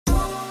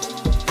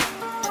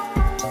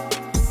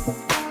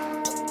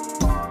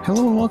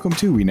Hello and welcome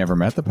to We Never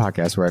Met, the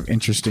podcast where I have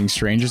interesting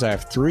strangers. I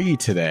have 3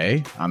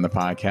 today on the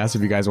podcast.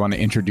 If you guys want to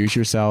introduce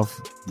yourself,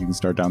 you can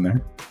start down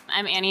there.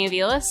 I'm Anne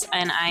Aviles,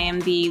 and I am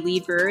the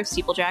lead brewer of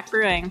Steeplejack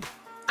Brewing.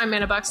 I'm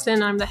Anne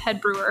Buxton. I'm the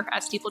head brewer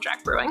at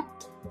Steeplejack Brewing.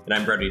 And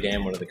I'm Brody,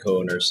 one of the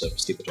co-owners of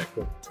Steeplejack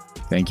Brewing.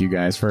 Thank you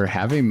guys for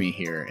having me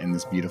here in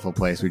this beautiful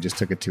place. We just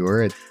took a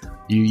tour.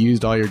 You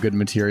used all your good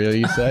material,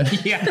 you said?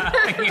 Yeah.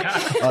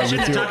 I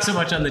shouldn't have talked so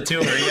much on the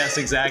tour. Yes,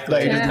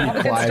 exactly. Like,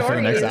 just be quiet for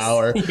the next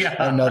hour. Yeah.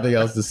 I have nothing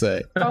else to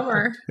say.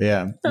 Bummer.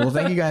 Yeah. Well,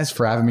 thank you guys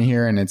for having me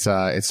here. And it's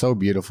so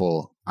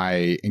beautiful.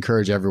 I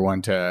encourage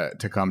everyone to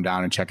come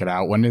down and check it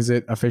out. When is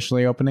it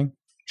officially opening?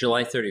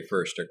 July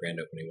 31st, our grand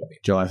opening will be.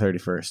 July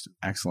 31st.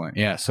 Excellent.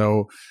 Yeah.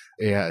 So,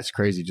 yeah, it's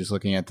crazy just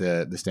looking at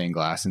the stained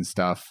glass and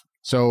stuff.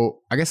 So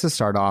I guess to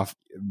start off,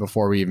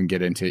 before we even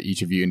get into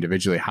each of you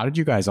individually, how did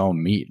you guys all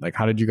meet? Like,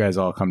 how did you guys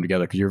all come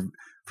together? Because you're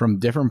from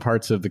different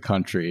parts of the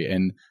country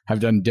and have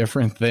done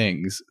different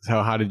things.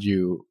 So how did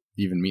you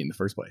even meet in the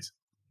first place?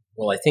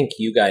 Well, I think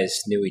you guys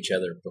knew each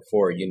other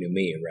before you knew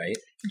me, right?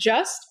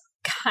 Just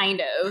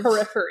Kind of.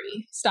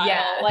 periphery style.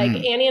 Yeah. Like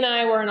Annie and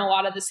I were in a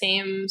lot of the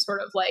same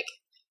sort of like,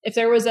 if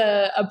there was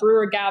a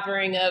brewer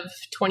gathering of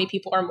 20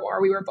 people or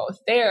more, we were both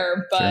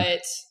there,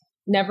 but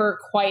never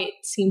quite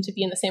seemed to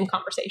be in the same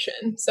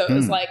conversation. So it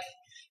was like,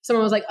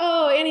 someone was like,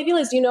 oh, Anne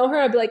Aviles, do you know her?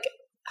 I'd be like,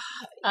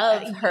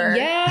 Of her.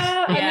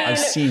 Yeah. I mean, I've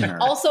seen her.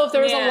 also, if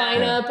there was a Yeah.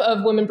 lineup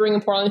of women brewing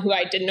in Portland who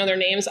I didn't know their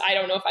names, I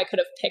don't know if I could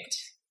have picked.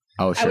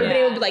 Oh, I would sure. have been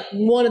able to be like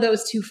one of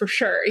those two for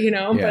sure, you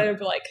know? Yeah. But I'd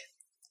be like,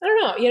 I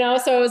don't know, you know?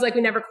 So it was like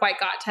we never quite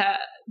got to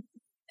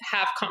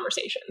have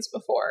conversations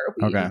before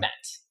we met,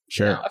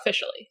 Sure. you know,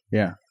 officially.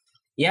 Yeah.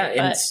 Yeah.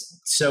 And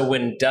so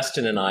when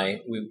Dustin and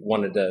we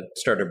wanted to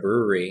start a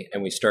brewery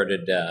and we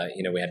started,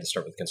 we had to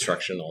start with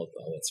construction, all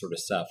that sort of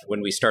stuff.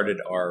 When we started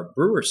our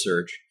brewer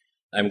search,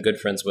 I'm good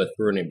friends with a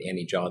brewer named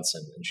Annie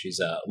Johnson, and she's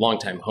a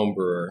longtime home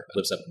brewer,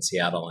 lives up in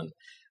Seattle. And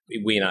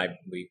we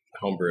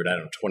homebrewed,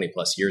 20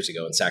 plus years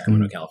ago in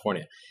Sacramento,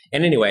 California.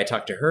 And anyway, I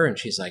talked to her and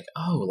she's like,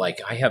 oh, like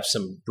I have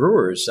some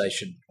brewers I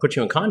should put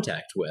you in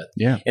contact with.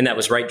 Yeah. And that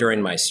was right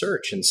during my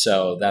search. And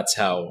so that's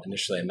how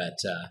initially I met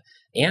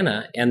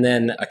Anna. And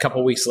then a couple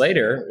of weeks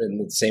later, in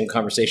the same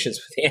conversations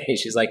with Annie,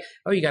 she's like,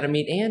 oh, you got to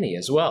meet Annie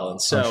as well.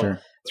 And so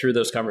through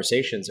those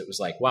conversations, it was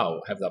like, wow,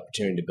 I have the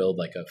opportunity to build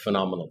like a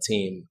phenomenal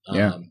team.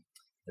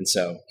 And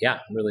so, I'm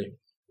really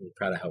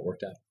proud of how it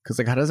worked out. Because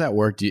like, how does that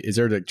work? Is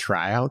there like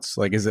tryouts?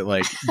 Like, is it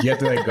like, do you have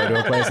to like go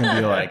to a place and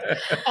be like,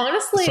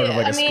 honestly, sort of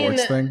like a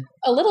sports thing?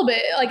 A little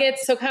bit. Like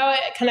it's so how it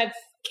kind of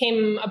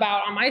came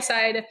about on my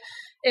side.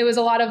 It was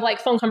a lot of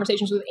like phone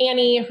conversations with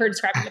Annie, her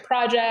describing the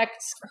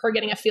project, her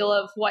getting a feel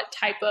of what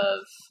type of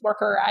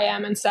worker I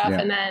am and stuff.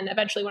 And then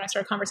eventually when I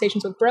started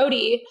conversations with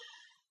Brody,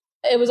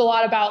 it was a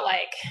lot about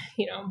like,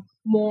 you know,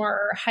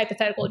 more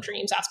hypothetical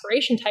dreams,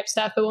 aspiration type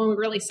stuff. But when we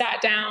really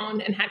sat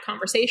down and had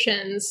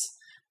conversations,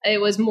 it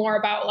was more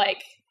about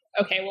like,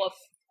 okay, well,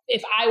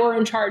 if I were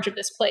in charge of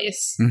this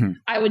place,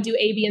 I would do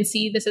A, B, and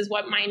C. This is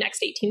what my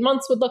next 18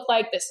 months would look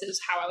like. This is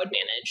how I would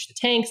manage the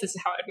tanks. This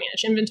is how I would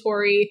manage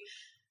inventory.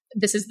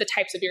 This is the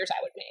types of beers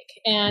I would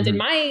make. And in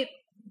my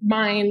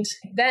mind,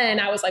 then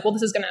I was like, well,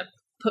 this is going to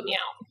put me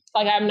out.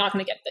 Like, I'm not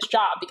going to get this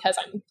job because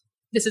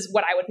this is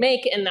what I would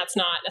make. And that's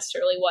not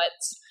necessarily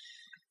what's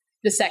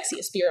the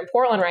sexiest beer in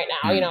Portland right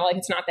now. You know, like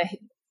it's not the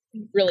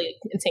really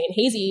insane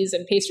hazies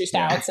and pastry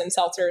stouts and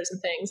seltzers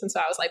and things. And so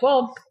I was like,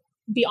 well,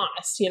 be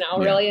honest, you know,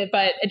 really.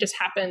 But it just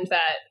happened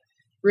that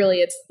really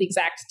it's the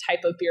exact type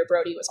of beer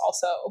Brody was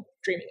also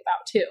dreaming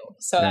about too.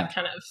 So that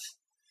kind of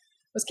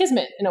was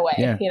kismet in a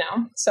way, you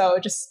know? So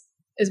it just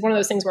is one of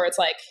those things where it's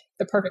like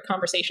the perfect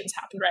conversations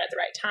happened right at the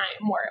right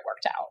time where it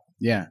worked out.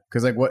 Yeah.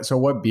 Cause like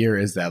what beer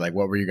is that? Like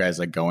what were you guys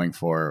like going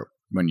for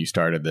when you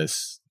started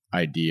this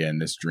idea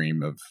and this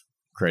dream of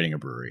creating a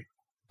brewery?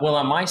 Well,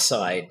 on my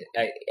side,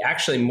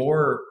 actually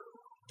more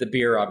the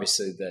beer,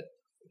 obviously, that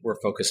we're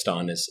focused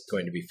on is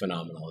going to be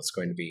phenomenal. It's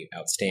going to be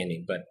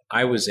outstanding. But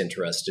I was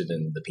interested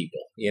in the people,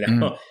 you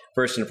know,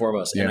 first and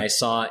foremost. And I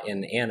saw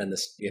in Anne in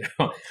this, you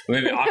know,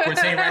 maybe awkward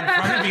saying right in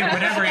front of you,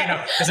 whatever, you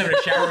know, because I'm going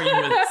to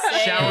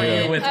shower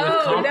you with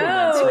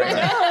compliments right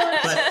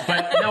now.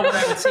 But no, what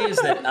I would say is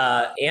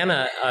that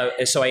Anna,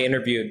 so I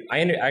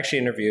actually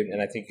interviewed,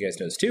 and I think you guys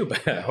know this too, but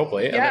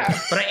hopefully,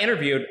 but I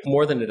interviewed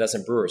more than a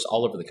dozen brewers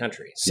all over the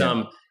country.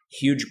 Some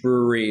huge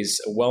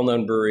breweries,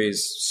 well-known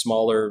breweries,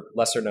 smaller,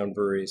 lesser-known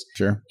breweries.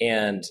 Sure.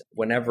 And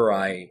whenever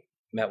I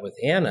met with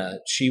Anna,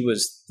 she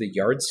was the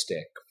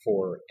yardstick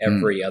for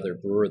every other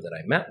brewer that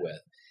I met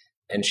with.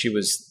 And she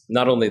was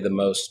not only the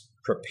most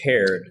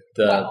prepared,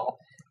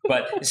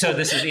 but so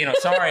this is, you know,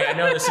 sorry, I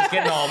know this is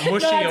getting all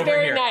mushy over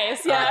very here.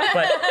 Nice,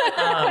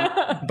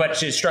 yeah. But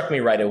she struck me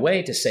right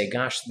away to say,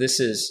 gosh,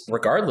 this is,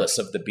 regardless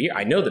of the beer,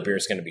 I know the beer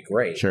is going to be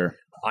great. Sure.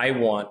 I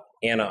want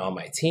Anna on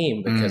my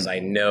team because I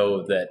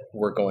know that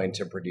we're going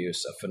to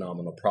produce a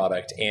phenomenal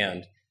product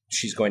and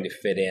she's going to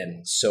fit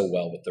in so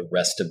well with the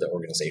rest of the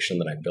organization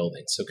that I'm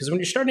building. So, because when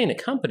you're starting a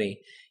company,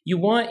 you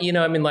want, you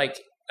know, I mean,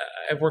 like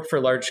I've worked for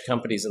large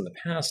companies in the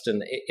past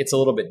and it's a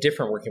little bit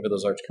different working for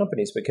those large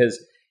companies because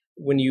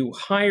when you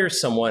hire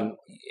someone,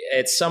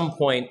 at some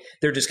point,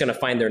 they're just going to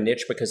find their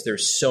niche because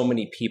there's so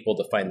many people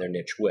to find their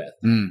niche with.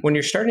 When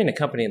you're starting a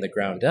company in the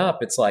ground up,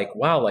 it's like,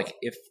 wow, like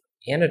if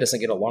Anna doesn't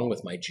get along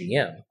with my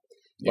GM,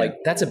 like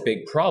that's a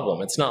big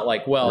problem. It's not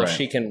like, well,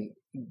 she can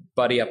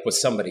buddy up with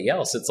somebody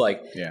else. It's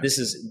like, this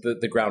is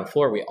the ground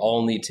floor. We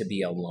all need to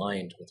be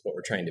aligned with what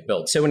we're trying to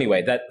build. So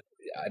anyway, that,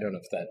 I don't know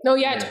if that. No,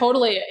 yeah,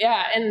 totally.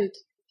 Yeah. And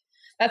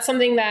that's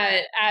something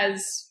that,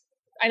 as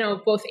I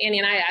know, both Annie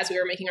and I, as we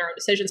were making our own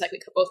decisions, like we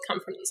could both come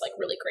from these like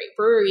really great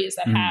breweries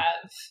that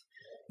have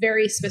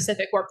very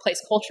specific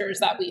workplace cultures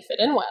that we fit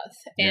in with.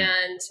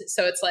 And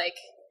so it's like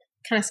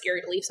kind of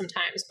scary to leave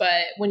sometimes.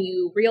 But when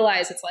you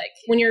realize it's like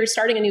when you're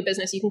starting a new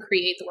business, you can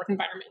create the work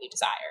environment you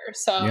desire.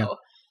 So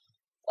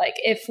like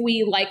if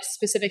we liked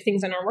specific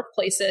things in our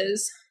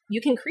workplaces,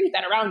 you can create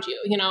that around you,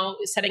 you know,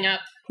 setting up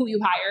who you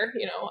hire,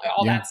 you know,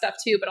 all that stuff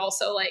too, but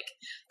also like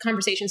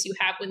conversations you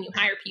have when you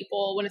hire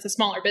people. When it's a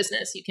smaller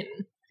business, you can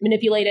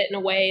manipulate it in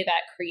a way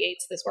that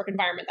creates this work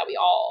environment that we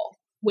all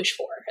wish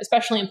for,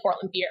 especially in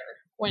Portland beer,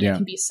 when it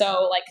can be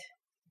so like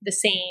the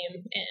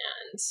same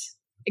and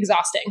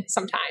exhausting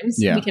sometimes.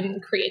 We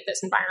can create this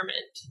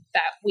environment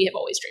that we have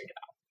always dreamed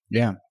about.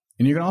 Yeah.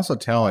 And you can also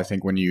tell, I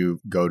think, when you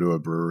go to a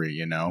brewery,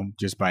 you know,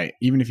 just by,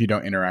 even if you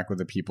don't interact with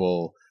the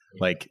people,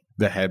 like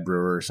the head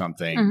brewer or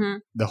something,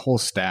 the whole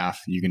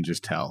staff, you can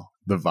just tell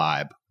the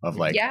vibe of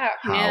like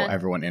how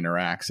everyone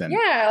interacts. And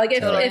like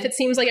if it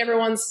seems like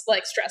everyone's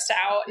like stressed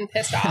out and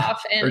pissed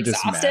off and or just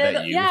exhausted, mad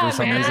at you for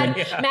some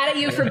reason. Mad at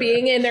you for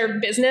being in their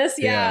business.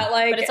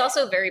 Like, but it's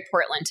also very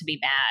Portland to be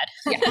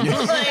mad.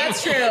 Like,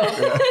 that's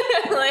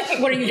true.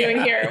 Like, what are you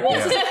doing here? Well,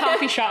 this is a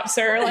coffee shop,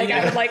 sir. Like,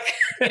 I would like.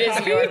 It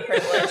is your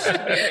privilege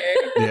to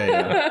be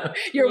here.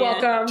 You're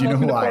welcome. Do you know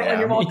who I am?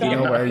 You're welcome. Do you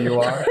know where you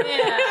are?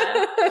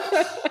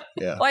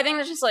 Well, I think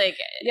that's just like,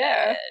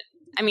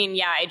 I mean,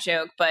 I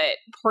joke, but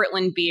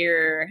Portland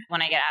beer,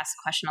 when I get asked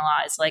the question a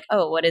lot, is like,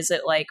 oh, what is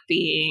it like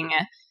being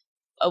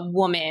a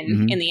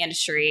woman in the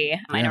industry?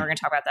 I know we're going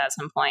to talk about that at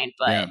some point,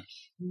 but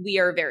we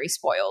are very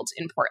spoiled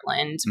in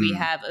Portland. We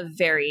have a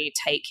very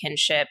tight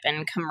kinship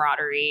and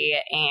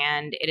camaraderie,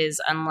 and it is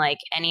unlike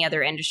any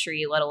other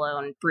industry, let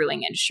alone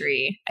brewing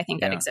industry, I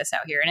think that exists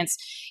out here. And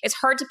it's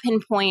hard to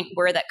pinpoint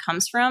where that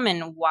comes from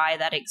and why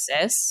that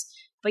exists.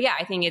 But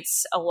I think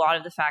it's a lot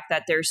of the fact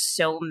that there's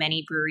so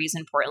many breweries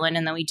in Portland,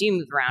 and then we do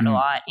move around a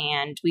lot,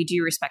 and we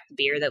do respect the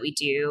beer that we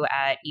do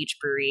at each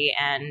brewery.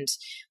 And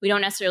we don't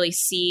necessarily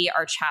see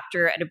our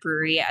chapter at a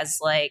brewery as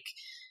like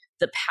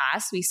the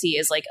past. We see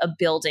as like a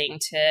building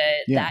to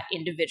that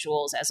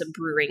individuals as a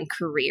brewing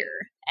career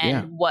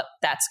and what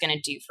that's going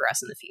to do for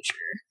us in the future.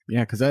 Yeah,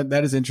 because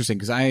that is interesting,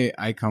 because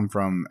I come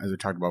from, as we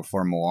talked about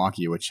before,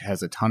 Milwaukee, which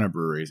has a ton of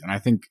breweries. And I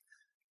think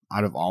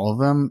out of all of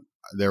them,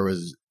 there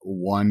was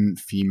one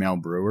female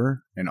brewer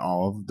in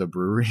all of the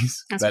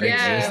breweries that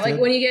existed. Like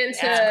when you get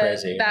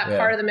into that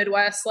part of the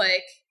Midwest,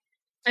 like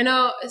I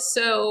know,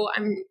 so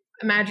I'm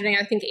imagining,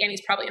 I think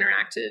Annie's probably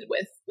interacted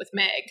with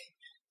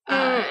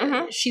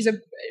Meg. She's a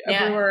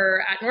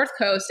brewer at North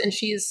Coast, and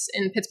she's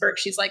in Pittsburgh.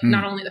 She's like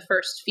not only the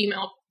first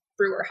female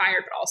brewer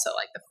hired, but also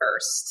like the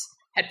first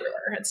head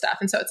brewer and stuff.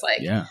 And so it's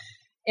like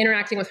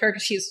interacting with her,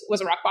 because she was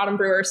a rock bottom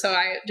brewer. So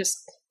I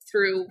just,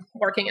 through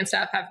working and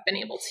stuff, have been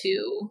able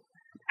to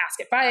ask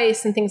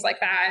advice and things like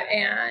that.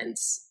 And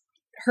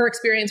her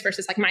experience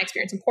versus like my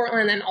experience in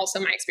Portland, and also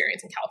my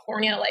experience in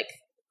California, like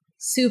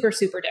super,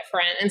 super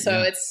different. And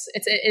so it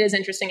is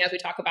interesting as we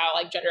talk about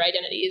like gender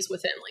identities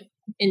within like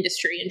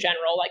industry in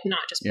general, like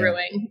not just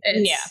brewing.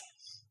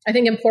 I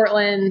think in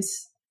Portland,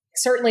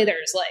 certainly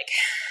there's like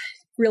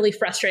really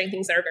frustrating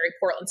things that are very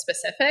Portland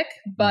specific,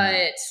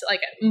 but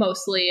like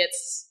mostly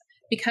it's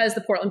because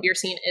the Portland beer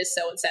scene is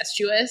so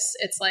incestuous.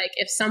 It's like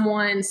if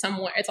someone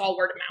somewhere, it's all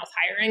word of mouth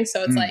hiring.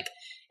 So it's like,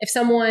 if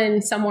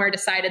someone somewhere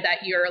decided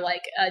that you're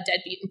like a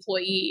deadbeat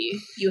employee,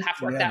 you have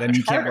to work that much harder. Then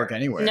you can't work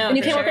anywhere. No, and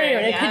you can't work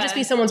anywhere. And it could just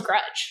be someone's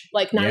grudge,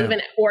 like not even,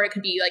 or it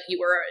could be like you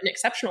were an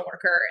exceptional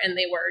worker and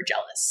they were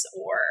jealous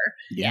or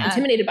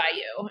intimidated by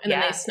you, and then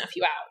they snuff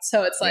you out.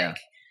 So it's like,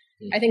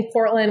 I think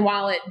Portland,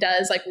 while it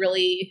does like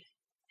really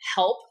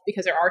help,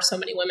 because there are so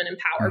many women in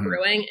power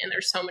brewing, and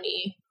there's so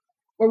many,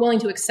 we're willing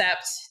to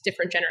accept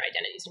different gender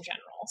identities in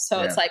general.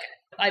 So it's like,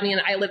 I mean,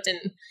 I lived in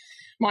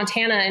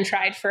Montana and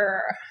tried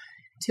for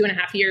 2.5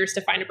 years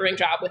to find a brewing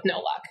job with no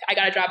luck. I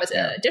got a job as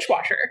a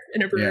dishwasher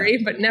in a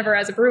brewery, but never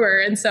as a brewer.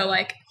 And so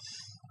like,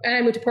 and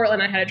I moved to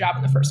Portland, I had a job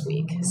in the first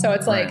week. So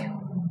it's like,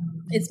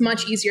 it's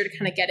much easier to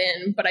kind of get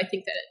in, but I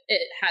think that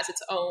it has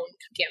its own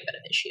gambit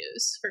of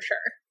issues for sure.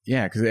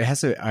 Yeah, because it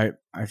has to,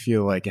 I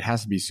feel like it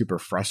has to be super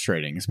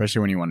frustrating,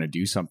 especially when you want to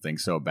do something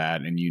so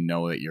bad and you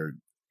know that you're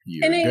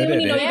good at it.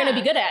 And you know you're going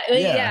to be good at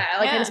it.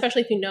 And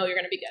especially if you know you're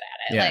going to be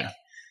good at it. Like,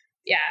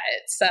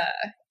 it's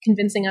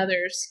convincing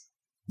others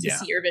to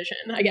see your vision,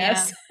 I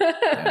guess.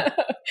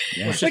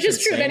 Which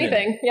is true of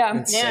anything.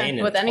 Insane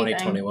in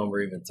 2021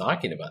 we're even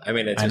talking about. I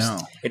mean, it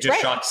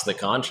just shocks the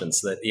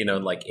conscience that, you know,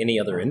 like any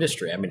other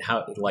industry. I mean,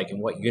 how, like, in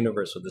what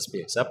universe would this be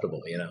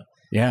acceptable, you know?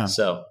 Yeah.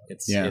 So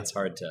it's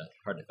hard to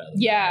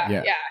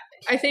fathom.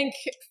 I think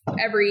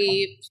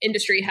every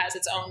industry has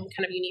its own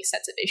kind of unique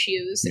sets of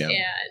issues. Yeah.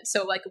 And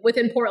so like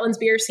within Portland's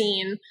beer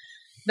scene,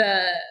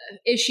 the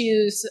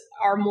issues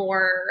are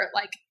more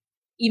like,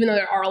 even though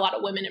there are a lot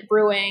of women in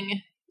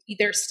brewing,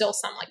 there's still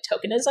some like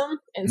tokenism.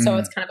 And so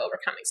it's kind of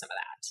overcoming some of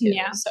that too.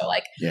 Yeah. So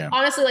like,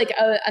 honestly, like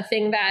a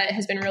thing that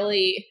has been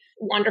really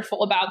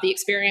wonderful about the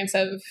experience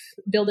of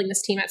building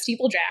this team at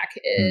Steeplejack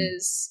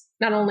is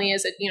not only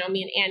is it, you know,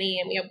 me and Annie,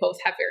 and we both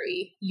have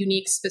very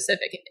unique,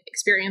 specific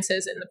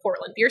experiences in the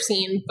Portland beer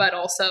scene, but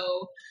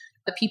also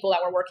the people that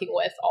we're working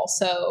with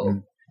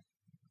also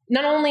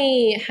not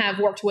only have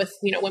worked with,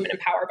 you know, women in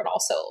power, but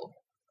also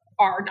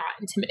are not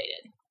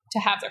intimidated to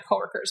have their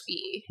coworkers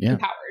be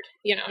empowered,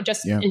 you know,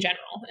 just in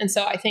general. And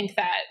so I think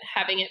that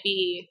having it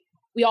be,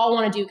 we all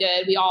want to do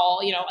good. We all,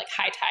 you know, like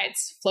high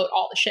tides float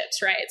all the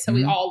ships, right? So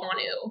we all want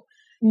to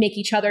make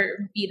each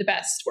other be the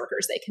best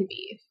workers they can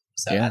be.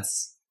 So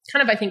that's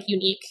kind of, I think,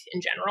 unique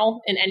in general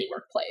in any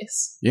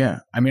workplace. Yeah.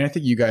 I mean, I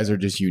think you guys are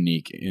just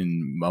unique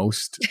in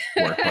most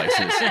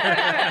workplaces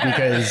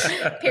because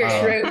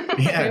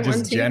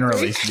just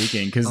generally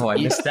speaking, because I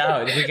missed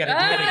out. We got to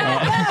do it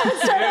again.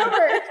 Start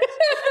over.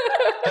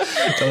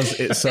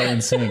 It's so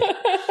insane.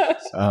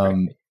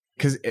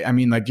 Because I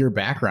mean, like your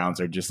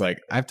backgrounds are just like,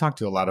 I've talked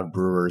to a lot of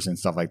brewers and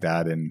stuff like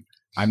that, and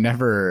I've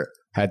never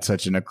had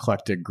such an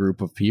eclectic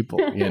group of people,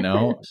 you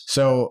know?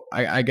 So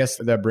I guess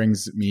that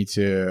brings me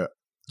to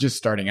just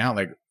starting out,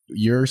 like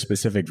your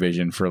specific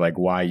vision for like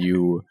why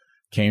you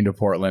came to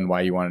Portland,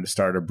 why you wanted to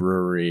start a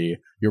brewery.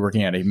 You're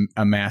working at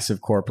a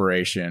massive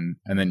corporation,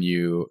 and then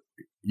you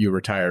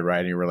retired, right?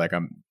 And you were like,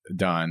 I'm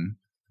done,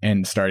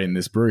 and starting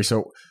this brewery.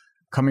 So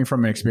coming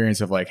from an experience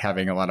of like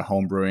having a lot of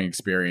home brewing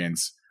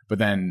experience, but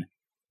then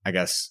I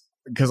guess,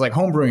 because like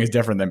home brewing is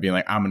different than being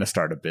like, I'm going to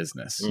start a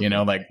business, you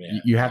know, like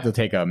you have to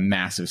take a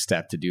massive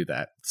step to do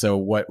that. So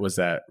what was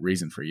that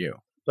reason for you?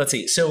 Let's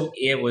see. So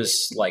it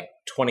was like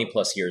 20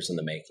 plus years in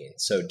the making.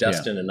 So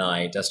Dustin and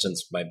I,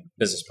 Dustin's my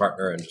business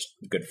partner and just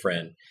a good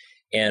friend.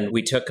 And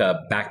we took a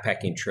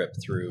backpacking trip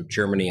through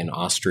Germany and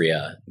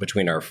Austria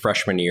between our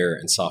freshman year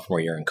and sophomore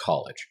year in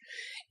college.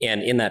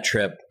 And in that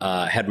trip,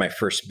 I had my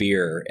first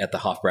beer at the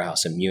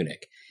Hofbrauhaus in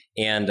Munich.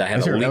 And I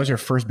had that was your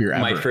first beer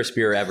ever. My first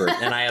beer ever.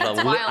 And I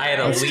had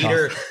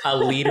a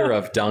liter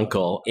of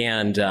Dunkel.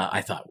 And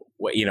I thought,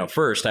 you know,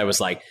 first I was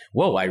like,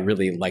 whoa, I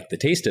really like the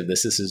taste of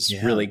this. This is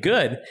really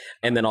good.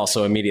 And then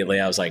also immediately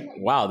I was like,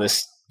 wow,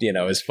 this, you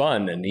know, is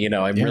fun. And, you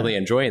know, I'm really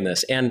enjoying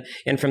this. And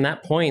from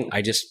that point,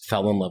 I just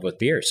fell in love with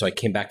beer. So I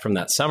came back from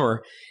that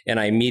summer and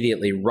I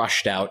immediately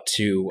rushed out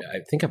to, I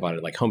think about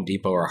it like Home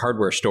Depot or a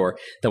hardware store,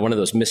 one of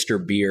those Mr.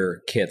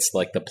 Beer kits,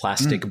 like the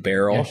plastic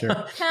barrel. Yeah,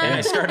 sure. And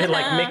I started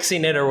like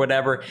mixing it or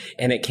whatever.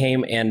 And it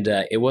came and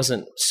it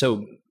wasn't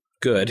so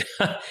good.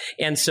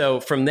 And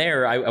so from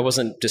there, I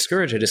wasn't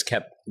discouraged. I just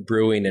kept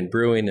brewing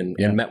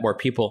and met more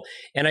people.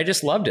 And I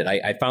just loved it.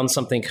 I found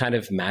something kind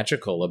of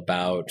magical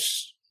about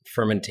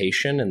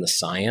fermentation and the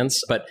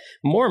science. But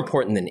more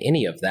important than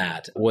any of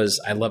that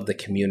was I love the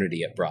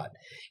community it brought.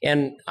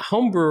 And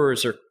home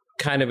brewers are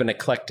kind of an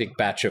eclectic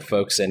batch of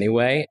folks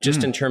anyway,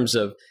 just in terms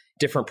of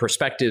different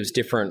perspectives,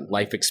 different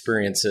life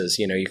experiences.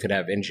 You know, you could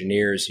have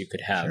engineers, you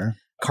could have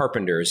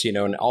carpenters, you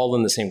know, and all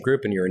in the same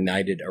group, and you're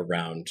united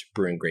around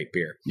brewing great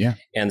beer. Yeah.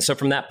 And so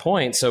from that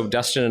point, so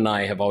Dustin and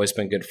I have always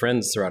been good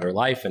friends throughout our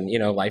life. And, you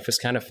know, life is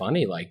kind of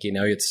funny. Like, you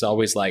know, it's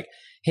always like,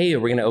 hey,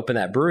 we're going to open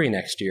that brewery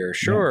next year.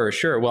 Sure.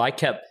 Well, I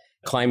kept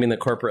climbing the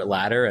corporate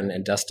ladder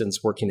and Dustin's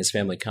working his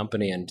family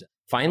company. And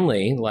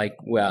finally, like,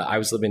 well, I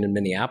was living in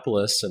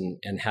Minneapolis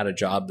and had a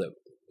job that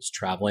was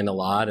traveling a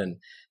lot and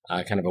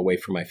kind of away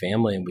from my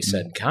family. And we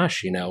said,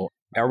 gosh, you know,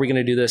 are we going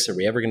to do this? Are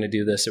we ever going to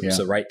do this? It was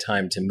the right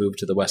time to move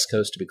to the West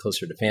Coast to be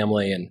closer to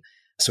family. And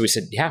so we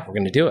said, yeah, we're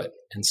going to do it.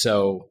 And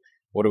so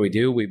what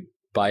do? We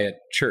buy a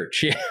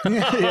church. You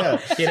know,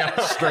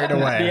 straight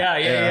away.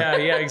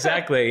 Yeah,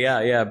 exactly.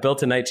 Yeah.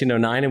 Built in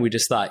 1909. And we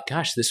just thought,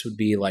 gosh, this would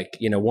be like,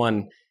 you know,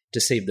 one, to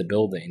save the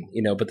building,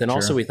 you know, but then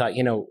also we thought,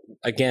 you know,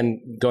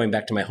 again, going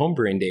back to my home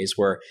brewing days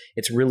where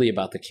it's really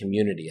about the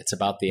community. It's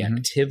about the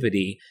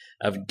activity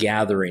of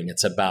gathering.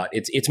 It's about,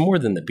 it's more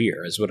than the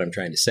beer is what I'm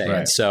trying to say. Right.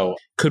 And so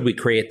could we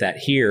create that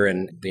here?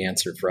 And the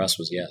answer for us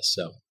was yes.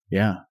 So,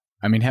 yeah.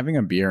 I mean, having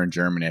a beer in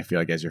Germany, I feel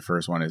like as your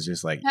first one is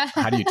just like,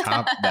 how do you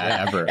top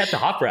that ever? At the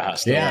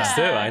Hofbrauhaus too.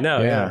 I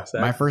know. Yeah. Exactly.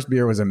 My first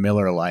beer was a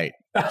Miller Lite.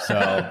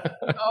 So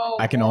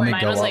I can only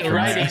go up like from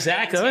right, there.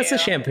 exactly. Oh, that's a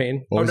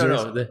champagne. No. I think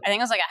it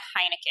was like a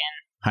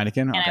Heineken.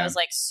 Heineken? And okay. I was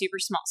like super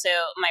small. So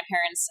my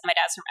dad's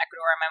from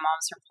Ecuador, my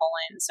mom's from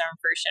Poland, so I'm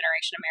first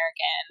generation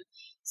American.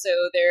 So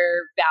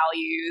their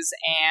values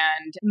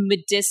and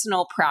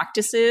medicinal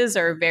practices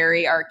are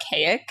very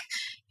archaic.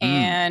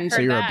 And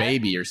so you're a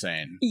baby, you're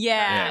saying?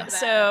 Yeah.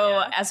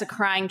 So as a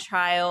crying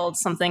child,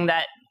 something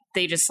that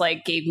they just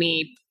like gave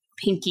me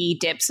pinky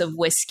dips of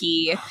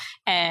whiskey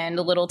and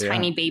little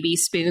tiny baby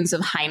spoons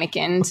of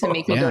Heineken to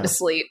make me go to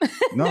sleep.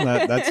 No,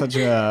 that's such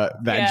a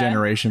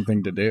generation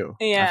thing to do.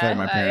 Yeah. I feel like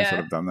my parents would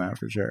have done that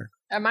for sure.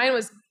 Mine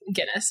was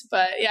Guinness,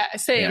 but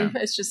same.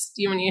 Yeah. It's just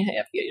when you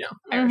have,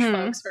 Irish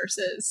folks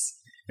versus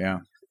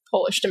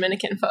Polish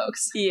Dominican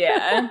folks.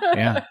 Yeah.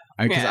 Yeah.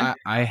 Because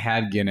I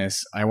had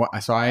Guinness. I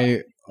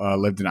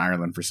lived in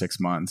Ireland for 6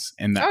 months.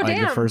 And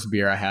the first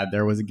beer I had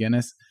there was a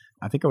Guinness.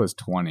 I think I was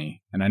 20.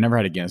 And I never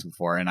had a Guinness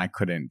before. And I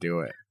couldn't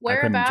do it.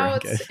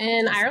 Whereabouts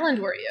in Ireland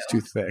were you? It's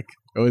too thick.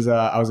 It was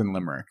I was in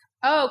Limerick.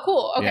 Oh,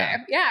 cool. Okay.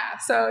 Yeah.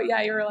 So,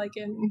 yeah, you were like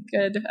in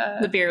good...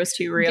 the beer was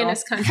too real.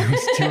 Guinness country. It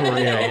was too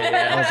real.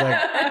 I was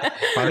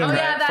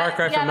like... Far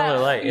cry from Miller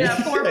Lite. Yeah,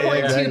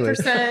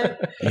 4.2%.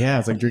 Yeah,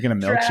 it's like drinking a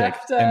milkshake.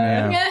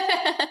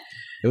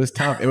 It was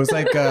tough. It was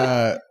like...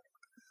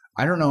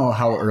 I don't know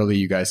how early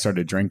you guys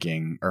started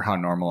drinking or how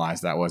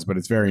normalized that was, but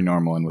it's very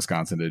normal in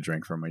Wisconsin to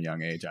drink from a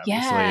young age, obviously.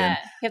 Yeah. And,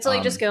 you have to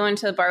like just go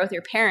into the bar with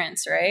your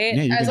parents, right?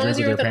 Yeah, as long as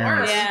you're within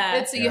arms.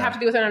 Yeah. You have to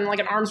be within like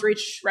an arm's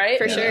reach, right?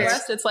 For sure.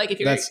 It's like if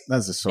you're...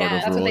 That's a sort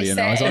of rule, what they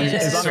say. As long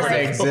as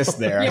they exist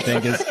there, I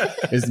think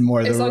is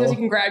more the rule. As long as you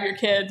can grab your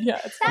kid.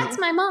 Yeah. That's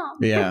my mom.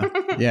 Yeah.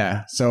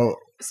 Yeah.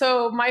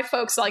 So my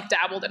folks like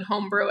dabbled in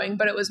home brewing,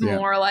 but it was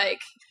more like...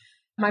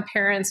 My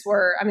parents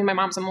were, my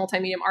mom's a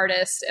multimedia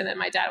artist, and then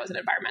my dad was an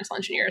environmental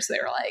engineer. So they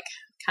were like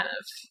kind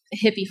of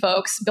hippie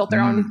folks, built their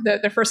own,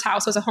 their first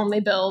house was a home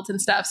they built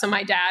and stuff. So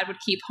my dad would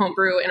keep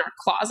homebrew in our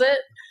closet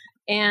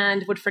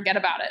and would forget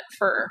about it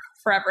for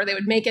forever. They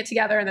would make it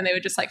together and then they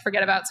would just like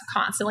forget about it. So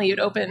constantly you'd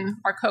open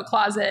our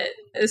co-closet.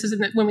 This was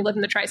when we lived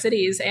in the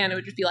Tri-Cities, and it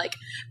would just be like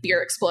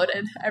beer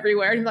exploded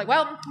everywhere. And you'd be like,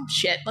 well,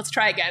 shit, let's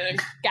try again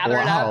and gather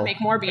it up, make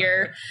more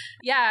beer.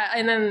 Yeah.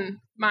 And then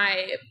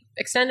my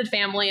extended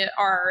family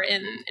are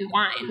in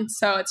wine.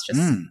 So it's just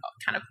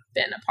kind of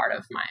been a part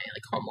of my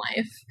like home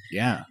life.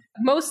 Yeah.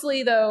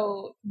 Mostly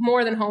though,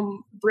 more than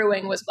home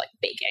brewing was like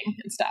baking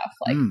and stuff,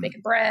 like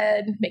making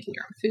bread, making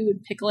your own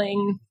food,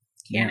 pickling,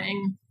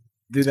 canning.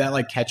 Did that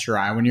like catch your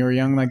eye when you were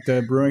young, like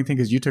the brewing thing?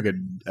 Because you took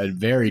a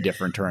very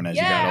different turn as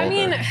you got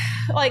older.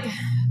 Like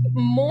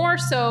more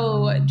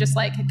so just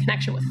like a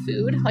connection with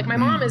food. Like my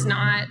mom is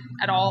not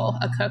at all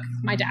a cook.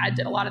 My dad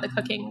did a lot of the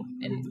cooking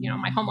in,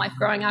 my home life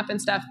growing up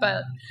and stuff,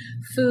 but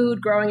food,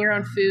 growing your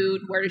own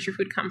food, where does your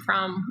food come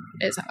from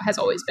has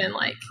always been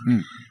like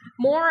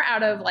more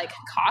out of like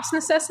cost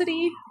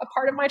necessity, a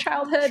part of my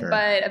childhood,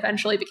 but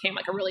eventually became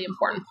like a really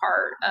important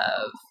part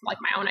of like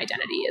my own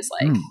identity is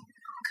like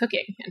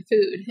cooking and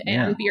food,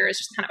 and beer is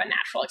just kind of a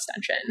natural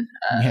extension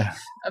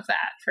of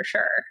that for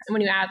sure. And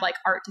when you add like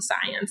art to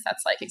science,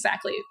 that's like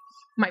exactly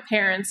my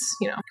parents,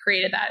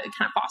 created that and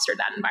kind of fostered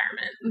that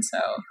environment. And so,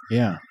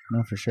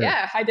 for sure.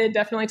 Yeah, I did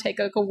definitely take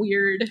like a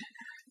weird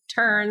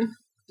turn.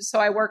 So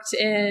I worked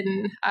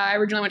I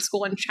originally went to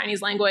school in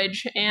Chinese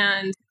language,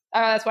 and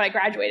that's what I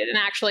graduated in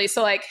actually.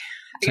 So like,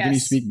 can you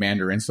speak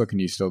Mandarin? So can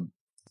you still,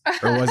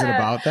 or was it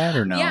about that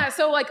or no? Yeah.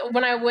 So like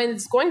when I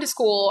was going to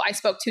school, I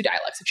spoke 2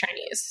 dialects of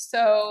Chinese.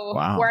 So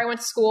where I went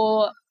to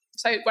school,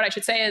 what I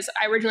should say is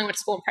I originally went to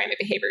school in primate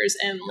behaviors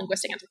and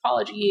linguistic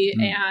anthropology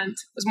and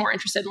was more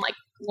interested in like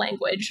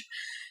language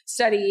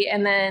study.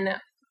 And then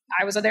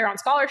I was there on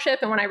scholarship.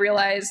 And when I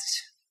realized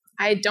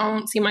I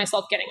don't see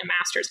myself getting a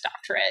master's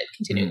doctorate,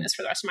 continuing this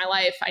for the rest of my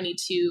life, I need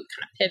to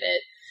kind of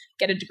pivot,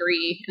 get a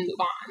degree and move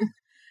on.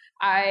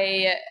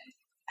 I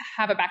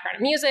have a background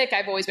in music.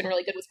 I've always been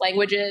really good with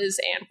languages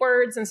and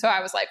words. And so I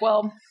was like,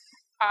 well,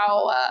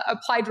 I'll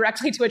apply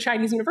directly to a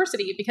Chinese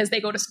university because they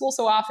go to school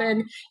so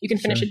often. You can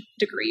finish a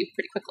degree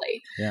pretty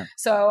quickly. Yeah.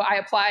 So I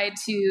applied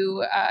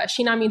to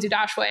Xinan Minzu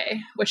Dashui,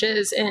 which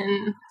is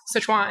in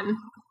Sichuan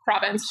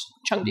province,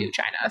 Chengdu,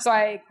 China. So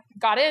I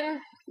got in.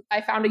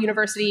 I found a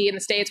university in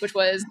the States, which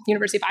was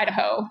University of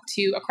Idaho,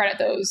 to accredit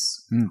those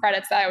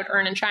credits that I would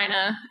earn in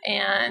China,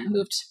 and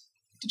moved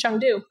to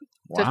Chengdu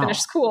to finish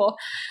school.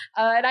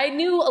 And I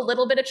knew a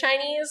little bit of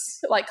Chinese,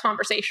 like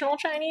conversational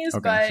Chinese,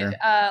 but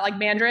like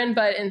Mandarin.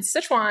 But in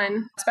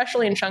Sichuan,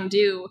 especially in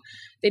Chengdu,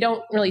 they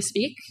don't really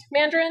speak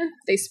Mandarin.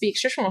 They speak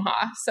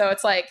Sichuanhua. So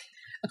it's like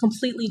a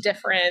completely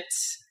different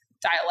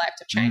dialect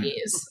of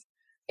Chinese.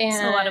 And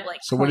so a lot of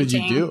like so pointing.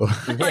 What did you do?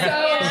 So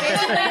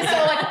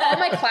like all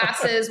my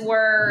classes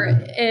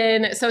were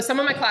some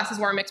of my classes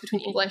were a mix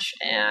between English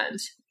and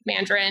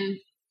Mandarin.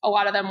 A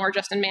lot of them were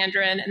just in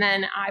Mandarin. And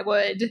then I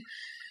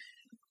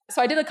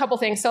did a couple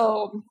things.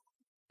 So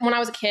when I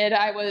was a kid,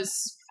 I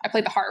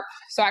played the harp.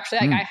 So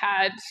actually like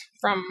I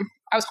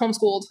was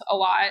homeschooled a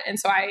lot. And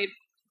so I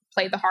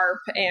played the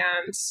harp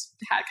and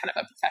had kind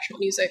of a professional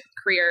music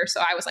career.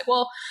 So I was like,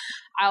 well,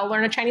 I'll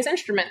learn a Chinese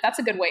instrument. That's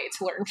a good way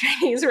to learn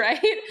Chinese, right?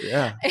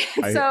 Yeah.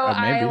 And so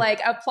I like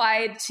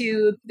applied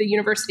to the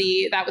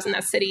university that was in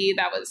that city.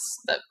 That was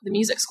the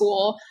music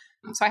school.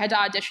 So I had to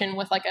audition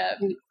with like a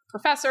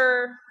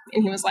professor,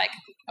 and he was like,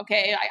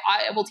 okay,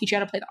 I will teach you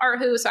how to play the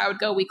erhu. So I would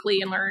go weekly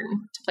and learn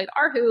to play the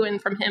erhu. And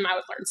from him, I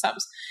would learn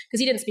subs because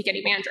he didn't speak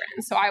any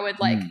Mandarin. So I would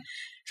like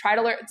try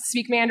to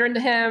speak Mandarin to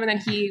him, and then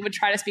he would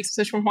try to speak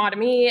Sichuanhua to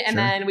me, and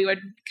then we would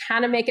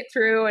kind of make it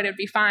through and it'd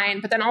be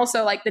fine. But then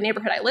also like the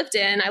neighborhood I lived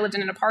in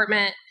an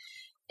apartment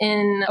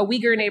in a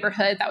Uyghur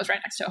neighborhood that was right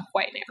next to a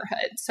white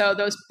neighborhood. So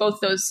both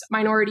those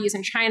minorities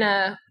in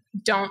China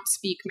don't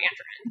speak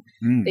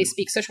Mandarin. They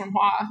speak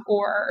Sichuanhua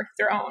or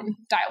their own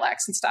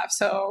dialects and stuff.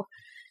 So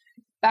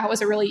that was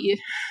a really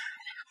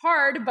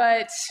hard,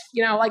 but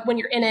like when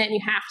you're in it and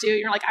you have to,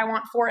 you're like, I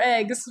want 4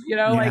 eggs,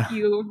 like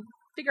you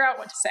figure out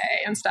what to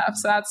say and stuff.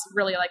 So that's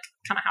really like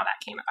kind of how that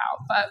came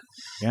about. But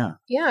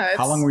yeah.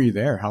 How long were you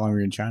there? How long were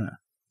you in China?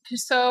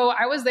 So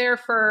I was there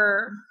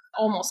for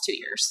almost 2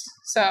 years.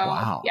 So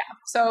wow. Yeah.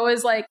 So it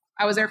was like,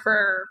 I was there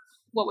for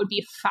what would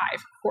be 5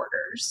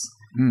 quarters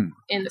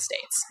in the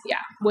States.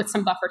 Yeah. With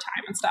some buffer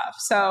time and stuff.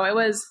 So it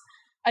was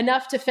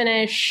enough to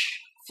finish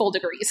full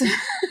degrees,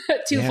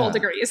 2 full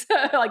degrees,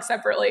 like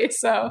separately.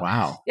 So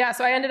wow. Yeah.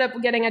 So I ended up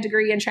getting a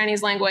degree in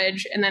Chinese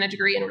language and then a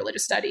degree in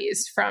religious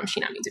studies from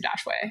Xinan Minzu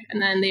Dashwei.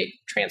 And then they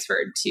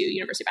transferred to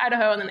University of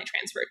Idaho, and then they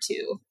transferred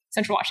to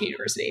Central Washington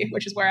University,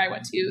 which is where I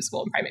went to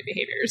school in primate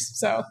behaviors.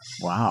 So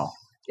wow.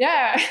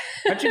 Yeah.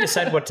 How'd you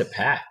decide what to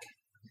pack?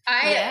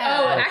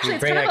 Actually,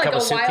 it's kind of like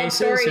a wild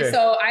story. Or?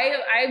 So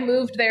I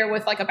moved there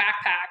with like a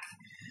backpack.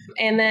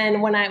 And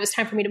then when it was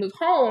time for me to move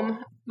home,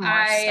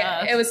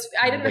 I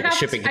didn't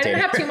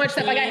have too much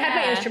stuff. Like I had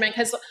my instrument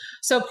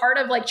so part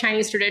of like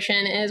Chinese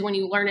tradition is when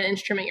you learn an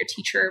instrument, your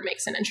teacher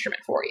makes an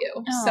instrument for you.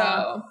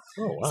 Oh.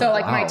 So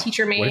my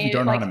teacher made. What if you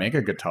don't know how to make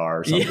a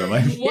guitar or something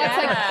like that? Well, it's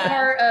like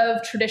part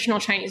of traditional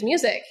Chinese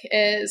music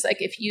is like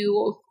if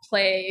you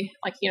play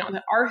like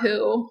the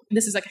erhu.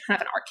 This is like kind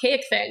of an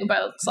archaic thing,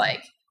 but it's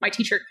like my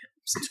teacher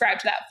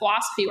subscribed to that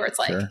philosophy where it's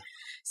like. Sure.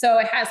 So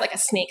it has like a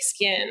snake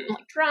skin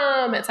like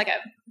drum. It's like a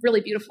really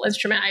beautiful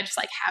instrument. I just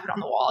like have it on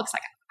the wall. It's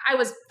like I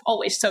was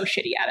always so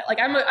shitty at it. Like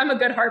I'm a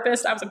good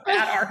harpist. I was a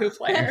bad erhu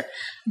player.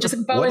 Just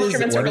like bow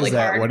instruments are really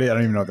hard. I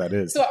don't even know what that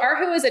is. So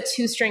erhu is a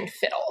 2-string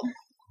fiddle.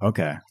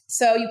 Okay.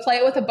 So you play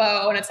it with a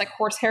bow, and it's like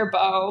horsehair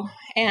bow,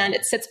 and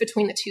it sits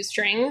between the 2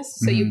 strings.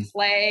 So you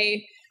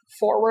play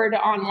forward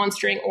on 1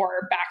 string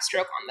or backstroke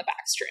on the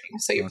back string.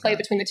 So you play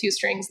between the 2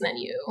 strings, and then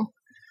you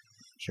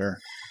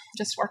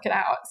just work it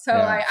out. So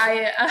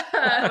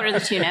what are the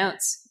 2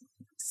 notes?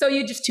 So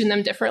you just tune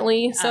them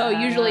differently. So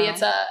usually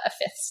it's a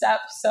 5th step.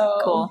 So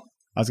cool.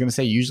 I was going to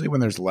say, usually when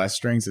there's less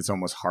strings, it's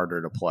almost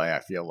harder to play. I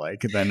feel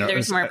like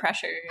there's more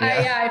pressure.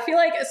 I feel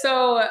like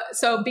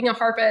so being a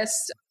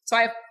harpist. So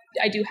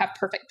I do have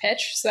perfect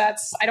pitch. So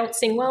I don't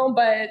sing well,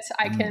 but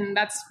I can.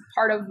 That's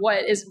part of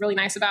what is really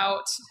nice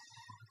about.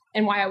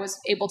 And why I was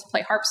able to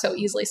play harp so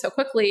easily, so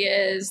quickly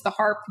is the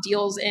harp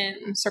deals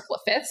in circle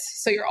of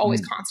fifths. So you're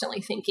always constantly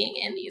thinking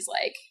in these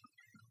like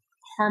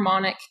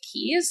harmonic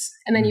keys,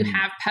 and then you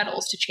have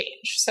pedals to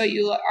change. So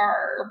you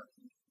are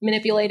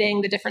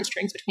manipulating the different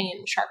strings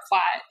between sharp,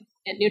 flat,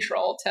 and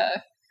neutral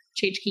to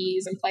change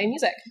keys and play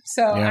music.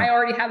 So I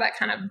already have that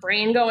kind of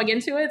brain going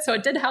into it. So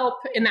it did help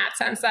in that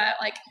sense that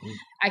like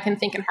I can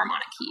think in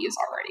harmonic keys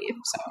already.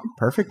 So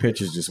perfect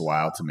pitch is just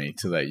wild to me,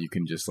 so that you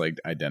can just like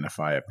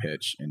identify a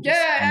pitch and just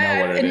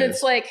know what it is.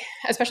 It's like,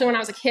 especially when I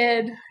was a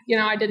kid,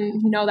 I didn't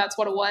know that's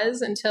what it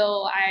was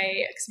until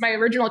because my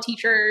original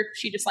teacher,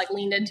 she just like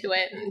leaned into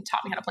it and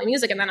taught me how to play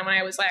music. And then when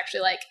I was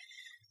actually like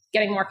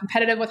getting more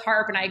competitive with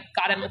harp, and I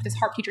got in with this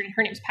harp teacher, and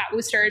her name's Pat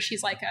Wooster.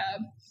 She's like a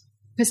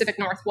Pacific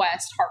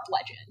Northwest harp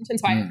legend. And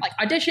so I like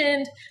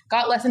auditioned,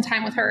 got lesson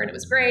time with her, and it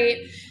was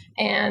great.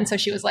 And so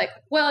she was like,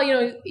 well,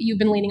 you've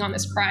been leaning on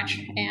this crutch,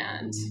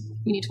 and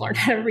you need to learn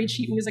how to read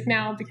sheet music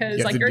now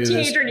because like you're a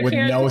teenager and you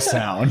can't. With no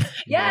sound.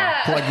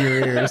 Plug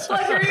your ears.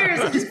 Plug your ears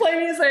and just play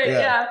music.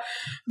 Yeah.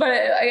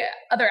 But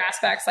other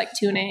aspects like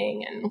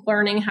tuning and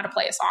learning how to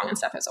play a song and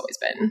stuff has always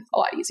been a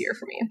lot easier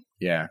for me.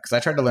 Yeah. Because I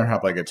tried to learn how to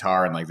play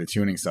guitar, and like the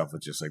tuning stuff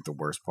was just like the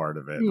worst part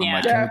of it.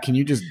 Yeah. I'm like, can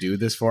you just do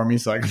this for me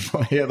so I can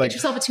play it? Like, get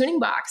yourself a tuning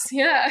box.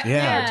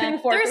 Yeah. Tuning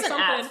fork. There's an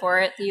app for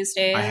it these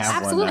days. I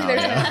have Absolutely. One now,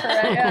 there's an app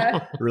for it.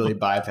 Yeah. Really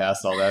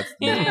bypassed all that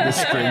the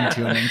string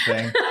tuning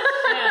thing.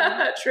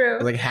 True.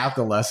 Like half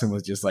the lesson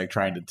was just like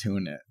trying to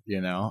tune it,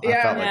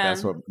 I felt like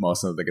that's what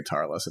most of the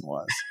guitar lesson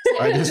was.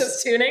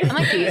 Just tuning. I'm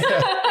like, is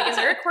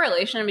there a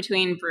correlation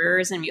between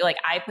brewers and like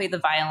I played the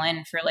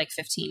violin for like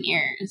 15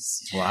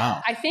 years.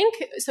 Wow. I think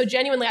so.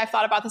 Genuinely, I've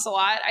thought about this a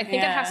lot. I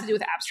think it has to do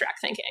with abstract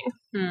thinking.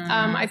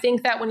 I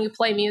think that when you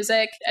play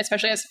music,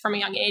 especially from a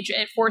young age,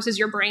 it forces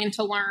your brain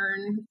to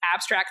learn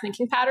abstract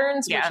thinking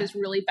patterns, which is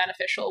really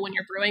beneficial when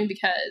you're brewing,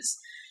 because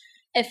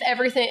if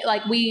everything,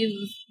 like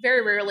we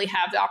very rarely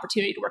have the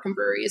opportunity to work in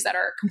breweries that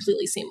are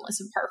completely seamless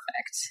and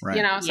perfect,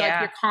 right. So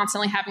like you're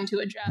constantly having to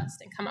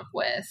adjust and come up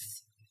with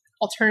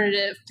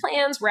alternative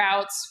plans,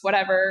 routes,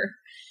 whatever,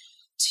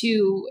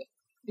 to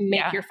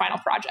make your final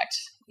project,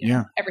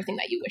 everything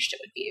that you wished it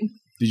would be.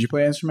 Did you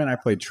play an instrument? I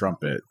played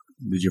trumpet.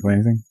 Did you play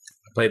anything?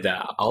 Played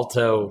the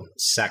alto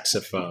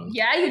saxophone.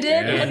 Yeah, you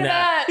did. Look at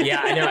that.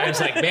 Yeah, I know. I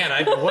was like,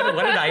 man, what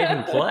did I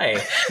even play?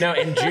 No,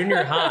 in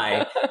junior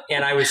high,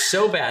 and I was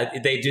so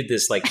bad. They did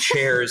this like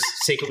chairs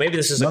sequence. Maybe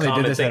this is a common thing.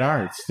 They did this at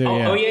arts too.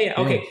 Oh yeah.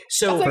 Okay,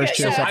 so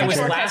I was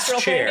last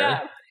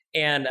chair,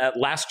 thing, and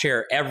last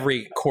chair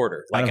every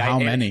quarter. Like how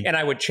many? And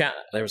I would chat.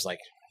 There was like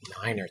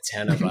 9 or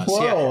 10 of us.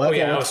 Whoa,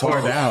 I was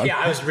far down. Yeah,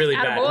 I was really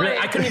bad. Really,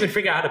 I couldn't even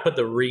figure out how to put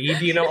the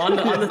reed,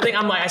 on the thing.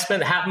 I'm like, I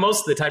spent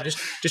most of the time just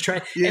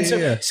trying.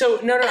 So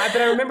no.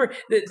 But I remember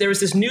that there was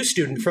this new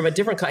student from a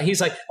different class.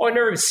 He's like, oh, I've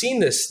never seen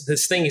this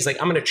thing. He's like,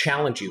 I'm going to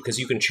challenge you because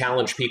you can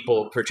challenge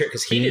people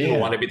because he didn't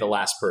want to be the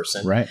last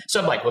person. Right. So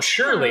I'm like, well,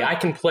 surely I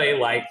can play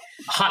like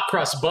hot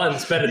crust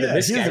buns better than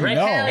this guy, right?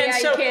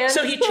 And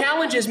so he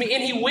challenges me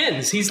and he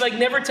wins. He's like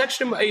never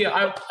touched him.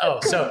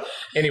 So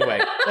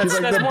anyway, that's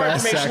more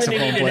information than you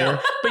need to know.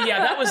 But yeah,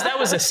 that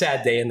was a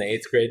sad day in the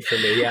 8th grade for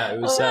me. Yeah,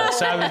 it was. So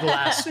I was the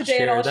last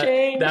chair.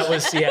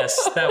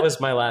 That was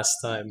my last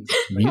time.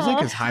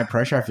 Music is high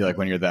pressure. I feel like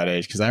when you're that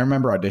age, because I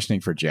remember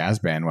auditioning for jazz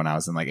band when I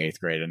was in like 8th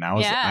grade, and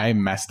I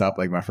messed up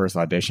like my first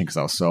audition because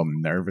I was so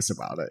nervous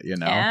about it.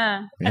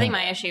 Yeah. I think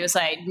my issue was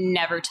I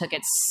never took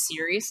it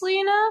seriously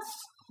enough.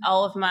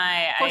 All of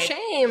my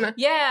shame.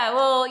 Yeah,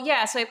 well,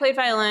 yeah. So I played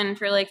violin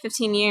for like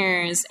 15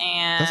 years,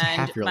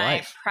 and my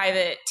life.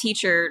 Private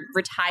teacher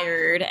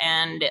retired,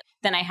 and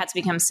then I had to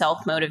become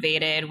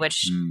self-motivated,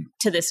 which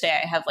to this day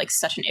I have like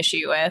such an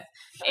issue with.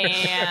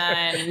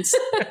 And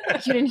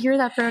you didn't hear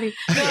that, Brody?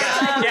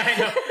 I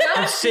know.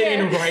 I'm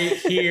sitting right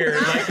here.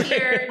 No,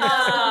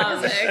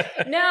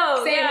 I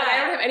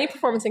don't have any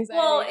performance anxiety.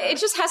 Well, it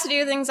just has to do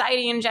with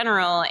anxiety in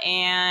general,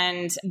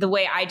 and the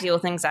way I deal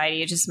with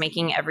anxiety is just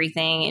making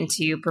everything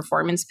into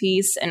performance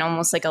piece and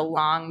almost like a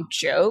long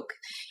joke.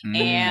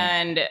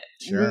 And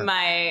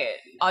my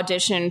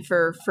audition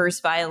for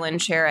first violin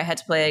chair, I had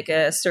to play like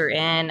a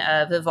certain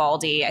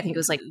Vivaldi. I think it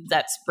was like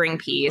that spring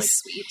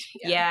piece. Like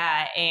sweet.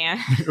 Yeah, and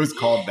it was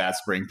called That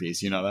Spring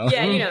Piece. You know that one?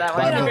 Yeah, you know that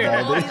one.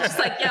 Vivaldi. Just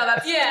like,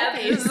 that's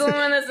this is the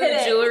one that's in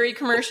the jewelry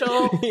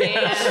commercial.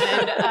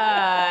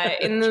 And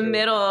in the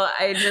middle,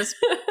 I just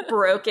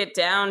broke it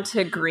down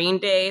to Green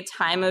Day,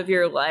 Time of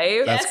Your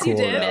Life. That's cool, you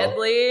did.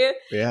 Medley.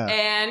 Yeah.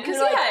 And because,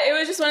 it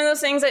was just one of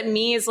those things that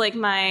me as like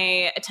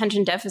my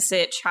attention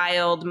deficit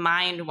child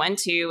mind went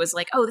to was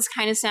like, oh, this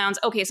kind of sounds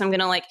okay. So I'm going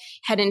to like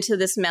head into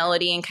this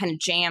melody and kind of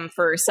jam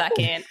for a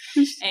second.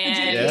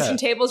 And Jason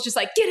Table's just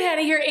like, get out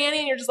of here, Annie.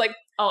 And you're just like,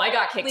 oh, I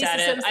got kicked out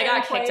of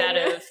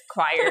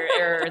choir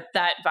or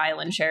that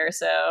violin chair.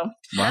 So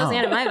that was the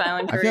end of my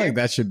violin career. I feel like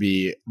that should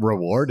be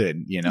rewarded.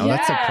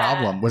 That's a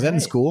problem. Was that in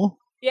school?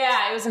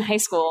 Yeah, it was in high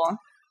school.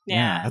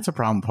 Yeah, that's a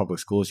problem in public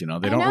schools. They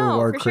don't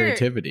reward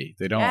creativity.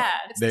 They don't. Yeah,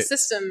 it's the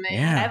system, man.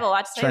 Yeah, I have a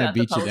lot to say about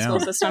the public school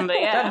system, but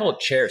that whole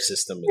chair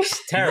system is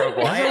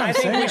terrible. I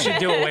think we should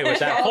do away with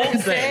that whole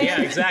thing.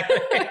 Yeah, exactly.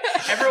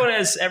 Everyone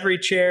has every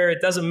chair. It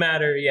doesn't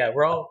matter. Yeah,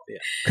 we're all.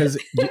 Because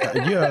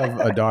you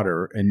have a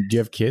daughter, and do you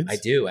have kids? I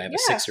do. I have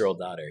a 6-year-old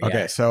daughter.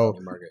 Okay, so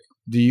Margaret.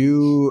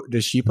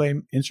 does she play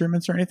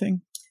instruments or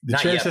anything? The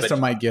chair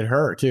system might get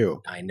her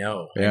too. I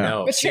know.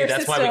 See,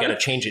 that's why we got to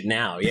change it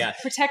now. Yeah.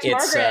 Protect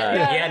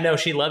Margaret. No,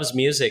 she loves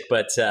music,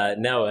 but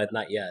no,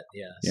 not yet.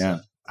 Yeah. Yeah.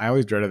 So. I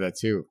always dreaded that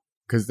too.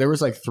 Because there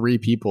was like 3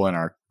 people in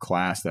our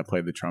class that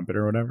played the trumpet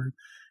or whatever.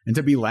 And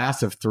to be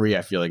last of 3,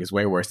 I feel like is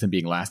way worse than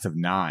being last of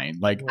 9.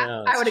 Like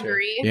I would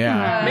agree.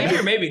 Yeah. Maybe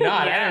or maybe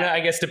not. I don't know.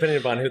 I guess depending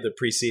upon who the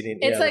preceding.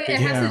 It's like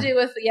it has to do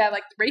with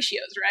like the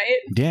ratios, right?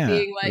 Yeah.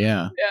 Being like,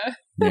 yeah.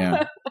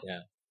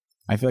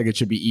 I feel like it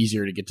should be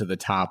easier to get to the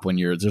top when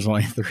there's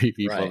only 3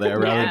 people there.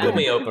 Rather than put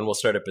me open, we'll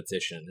start a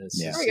petition.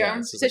 There we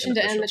go. Petition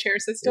to end the chair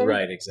system.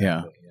 Right,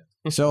 exactly. Yeah.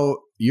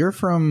 So you're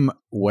from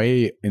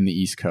way in the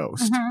East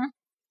Coast. Mm-hmm.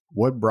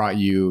 What brought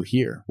you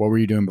here? What were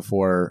you doing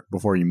before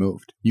you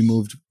moved? You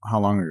moved how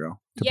long ago?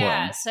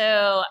 Yeah,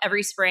 so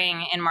every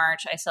spring in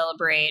March, I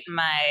celebrate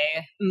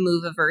my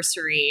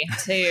move-anniversary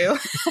to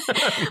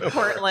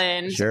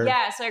Portland. Sure.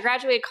 Yeah, so I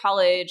graduated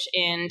college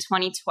in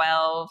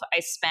 2012. I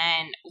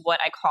spent what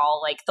I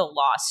call like the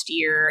lost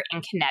year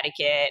in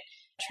Connecticut,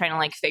 trying to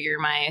like figure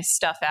my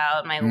stuff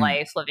out, my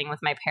life, living with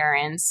my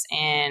parents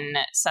in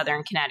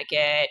Southern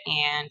Connecticut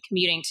and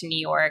commuting to New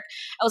York.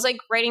 I was like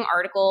writing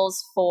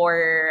articles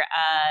for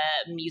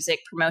a music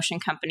promotion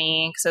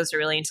company because I was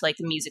really into like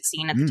the music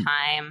scene at the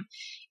time.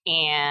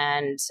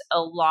 And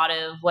a lot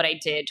of what I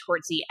did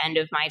towards the end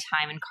of my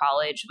time in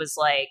college was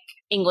like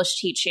English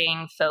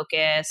teaching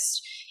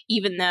focused,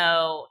 even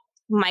though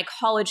my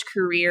college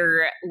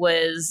career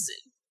was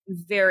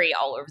very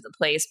all over the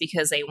place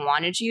because they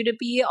wanted you to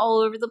be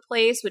all over the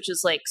place, which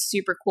is like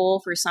super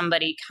cool for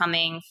somebody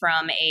coming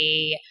from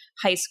a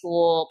high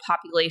school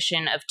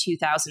population of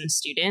 2,000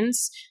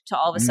 students to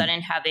all of a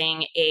sudden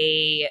having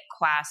a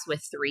class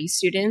with 3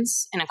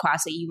 students in a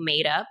class that you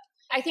made up.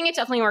 I think it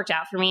definitely worked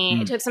out for me.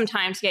 It took some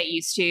time to get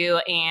used to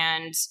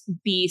and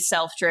be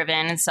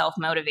self-driven and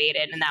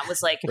self-motivated. And that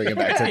was like... Bring it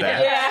back to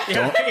that.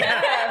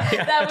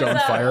 That was Don't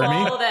that fire me.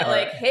 ball that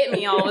like hit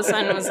me all of a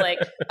sudden. Was like,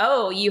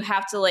 oh, you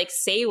have to like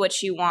say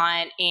what you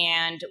want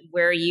and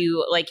where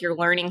you like your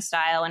learning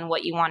style and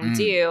what you want to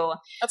do.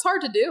 That's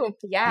hard to do.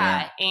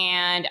 Yeah.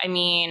 And I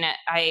mean,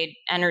 I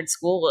entered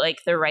school at like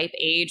the ripe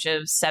age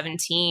of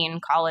 17,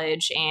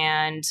 college,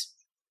 and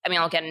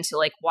I'll get into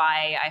like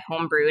why I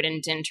homebrewed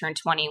and didn't turn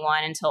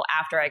 21 until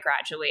after I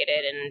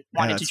graduated and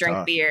wanted to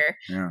drink beer.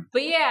 Yeah.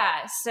 But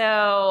yeah,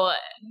 so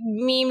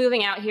me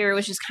moving out here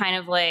was just kind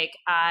of like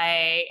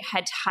I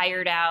had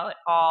tired out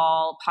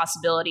all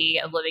possibility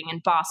of living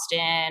in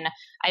Boston.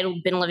 I'd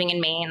been living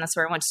in Maine. That's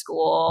where I went to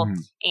school.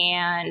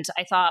 And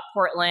I thought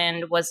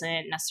Portland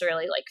wasn't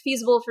necessarily like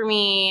feasible for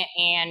me.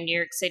 And New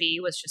York City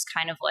was just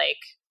kind of like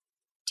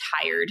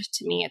tired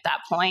to me at that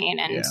point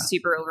and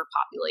super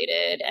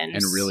overpopulated and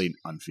really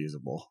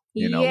unfeasible,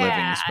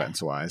 living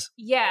expense wise.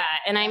 Yeah.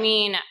 And I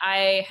mean,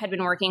 I had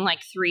been working like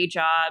 3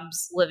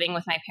 jobs living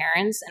with my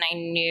parents, and I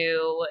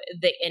knew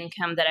the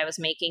income that I was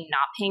making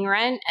not paying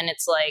rent. And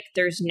it's like,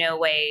 there's no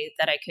way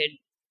that I could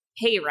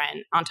pay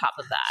rent on top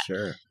of that.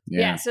 Sure.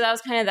 Yeah. So that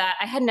was kind of that.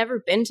 I had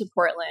never been to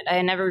Portland. I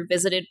had never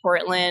visited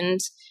Portland.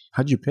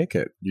 How'd you pick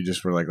it? You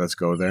just were like, let's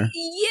go there?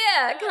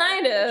 Yeah,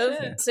 kind of.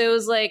 Shit. So it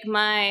was like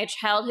my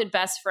childhood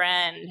best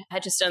friend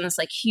had just done this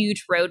like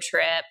huge road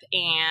trip,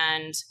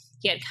 and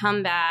he had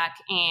come back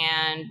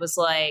and was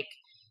like,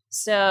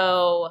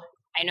 so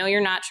I know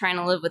you're not trying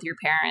to live with your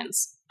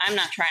parents. I'm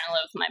not trying to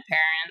live with my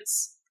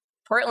parents.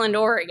 Portland,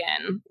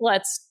 Oregon.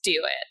 Let's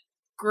do it.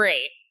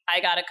 Great. I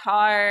got a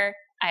car.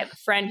 I have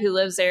a friend who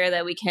lives there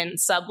that we can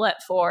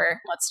sublet for.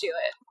 Let's do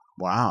it.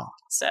 Wow.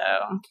 So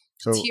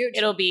it's huge.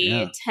 It'll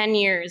be 10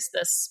 years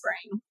this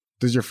spring.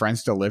 Does your friend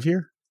still live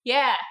here?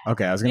 Yeah.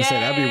 Okay, I was going to say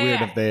that'd be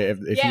weird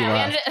if you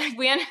left.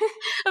 We ended,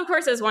 of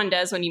course, as one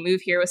does when you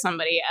move here with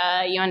somebody,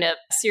 you end up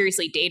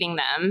seriously dating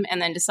them and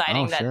then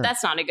deciding that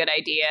that's not a good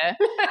idea.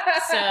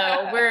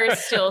 So we're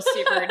still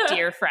super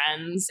dear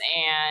friends,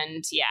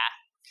 and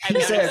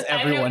He says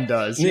everyone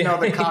does. The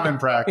common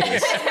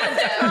practice.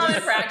 The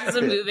common practice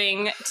of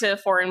moving to a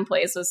foreign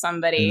place with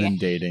somebody. And then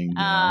dating.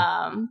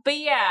 But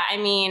yeah, I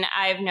mean,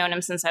 I've known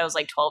him since I was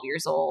like 12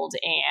 years old.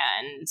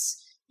 And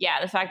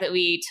the fact that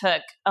we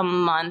took a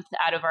month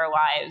out of our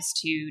lives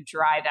to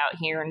drive out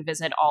here and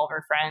visit all of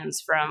our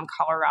friends from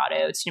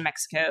Colorado to New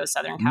Mexico,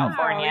 Southern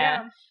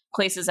California.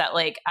 Places that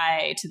like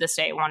I to this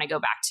day want to go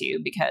back to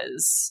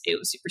because it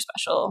was super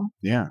special.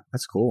 Yeah,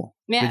 that's cool.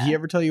 Yeah. Did he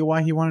ever tell you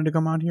why he wanted to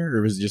come out here,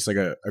 or was it just like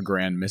a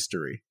grand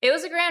mystery? It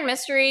was a grand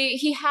mystery.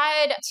 He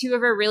had 2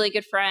 of our really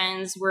good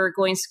friends were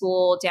going to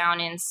school down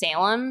in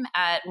Salem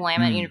at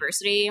Willamette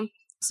University.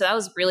 So that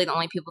was really the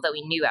only people that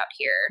we knew out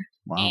here.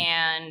 Wow.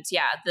 And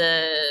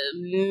the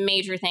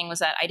major thing was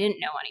that I didn't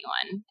know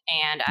anyone,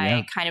 and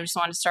I kind of just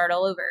wanted to start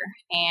all over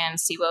and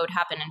see what would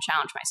happen and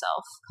challenge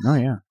myself.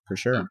 Oh yeah, for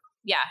sure.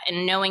 Yeah,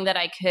 and knowing that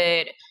I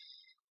could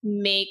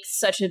make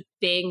such a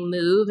big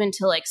move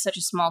into like such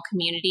a small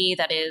community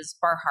that is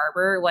Bar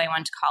Harbor, where I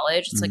went to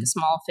college. It's like a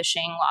small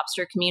fishing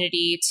lobster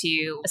community,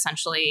 to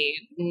essentially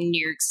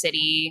New York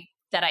City,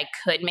 that I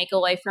could make a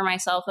life for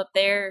myself up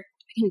there.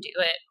 I can do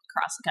it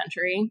across the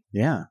country.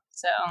 Yeah.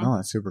 So. Oh,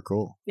 that's super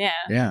cool. Yeah.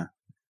 Yeah.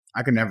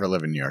 I could never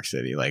live in New York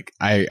City. Like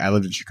I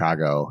lived in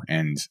Chicago,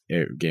 and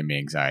it gave me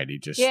anxiety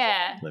just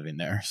living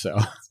there. So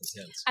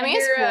I mean,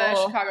 it's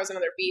cool. Chicago's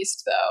another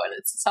beast, though, and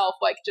it's itself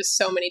like just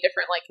so many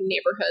different like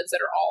neighborhoods that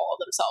are all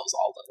themselves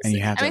all the same. And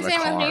you have to have a car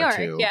same with New York.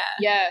 too.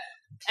 Yeah.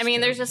 I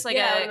mean, there's just like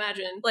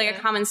a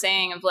common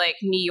saying of like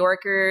New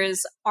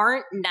Yorkers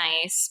aren't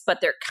nice,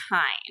 but they're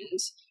kind.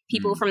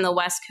 People from the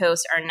West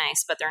Coast are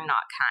nice, but they're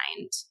not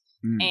kind.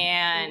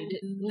 And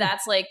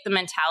that's like the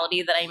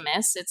mentality that I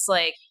miss. It's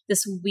like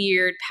this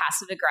weird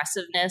passive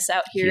aggressiveness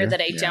out here that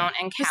I don't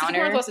encounter. Pacific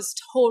Northwest is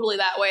totally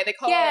that way. They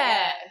call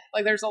it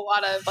like there's a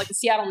lot of like the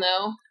Seattle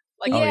No.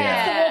 Like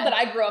that's the world that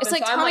I grew up in.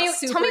 Like, so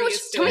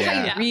tell me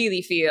how you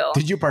really feel.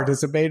 Did you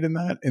participate in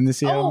that in the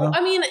Seattle No?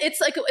 I mean, it's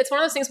like it's one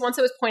of those things. Once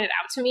it was pointed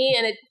out to me,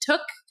 and it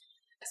took.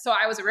 So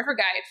I was a river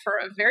guide for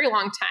a very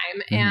long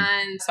time,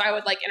 and so I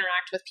would like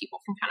interact with people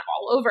from kind of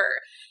all over,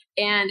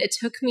 and it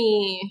took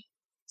me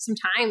some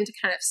time to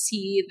kind of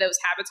see those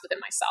habits within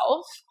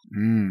myself.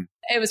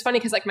 It was funny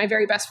because like my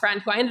very best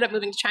friend, who I ended up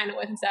moving to China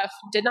with and stuff,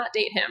 did not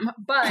date him,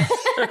 but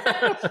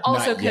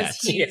also because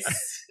he's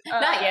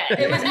not yet.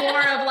 It was more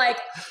of like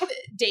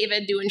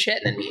David doing shit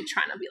and then me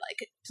trying to be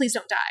like, please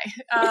don't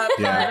die.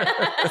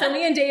 So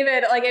me and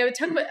David, like it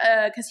took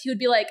because he would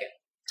be like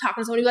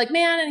talking to someone, he'd be like,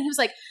 man, and he was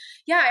like,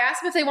 yeah, I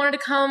asked them if they wanted to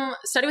come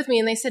study with me,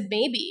 and they said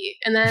maybe,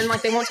 and then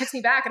like they won't text me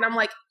back, and I'm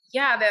like,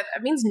 yeah,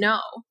 that means no.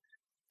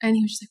 And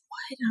he was just like,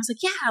 what? And I was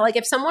like, yeah, like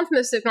if someone from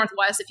the Pacific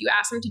Northwest, if you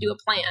ask them to do a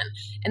plan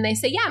and they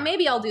say, yeah,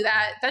 maybe I'll do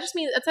that, that just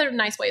means that's a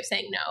nice way of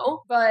saying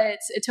no. But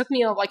it took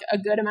me like a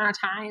good amount of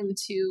time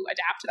to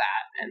adapt to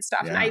that and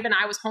stuff. Yeah. And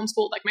I was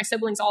homeschooled, like my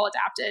siblings all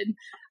adapted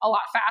a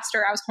lot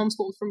faster. I was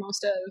homeschooled for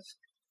most of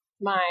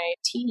my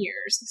teen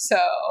years. So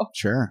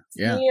sure.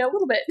 Yeah. A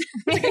little bit.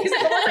 I was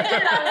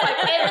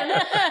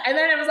like, and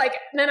then it was like,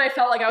 then I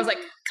felt like I was like,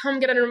 come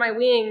get under my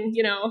wing,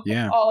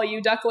 all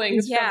you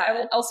ducklings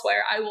from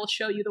elsewhere. I will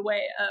show you the way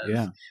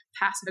of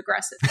passive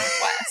aggressive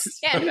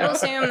Northwest. And people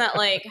assume that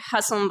like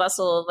hustle and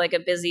bustle of like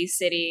a busy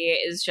city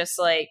is just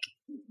like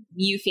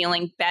you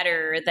feeling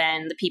better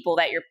than the people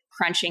that you're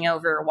crunching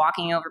over or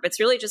walking over. But it's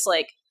really just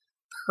like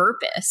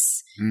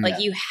purpose. Like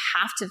you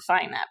have to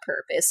find that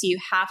purpose. You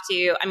have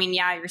to, I mean,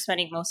 yeah, you're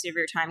spending most of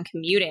your time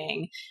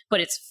commuting, but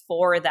it's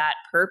for that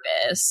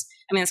purpose.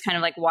 I mean, it's kind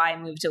of like why I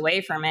moved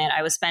away from it.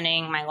 I was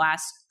spending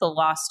the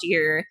last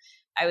year,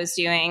 I was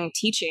doing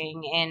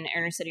teaching in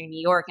inner city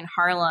New York in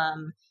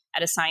Harlem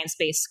at a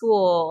science-based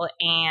school.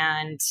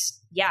 And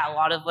yeah, a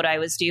lot of what I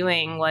was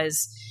doing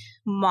was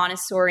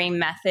Montessori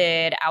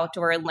method,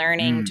 outdoor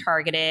learning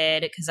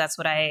targeted, because that's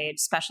what I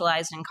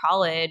specialized in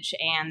college.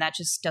 And that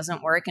just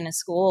doesn't work in a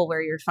school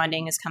where your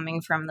funding is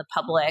coming from the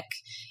public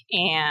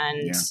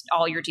and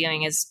all you're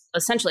doing is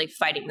essentially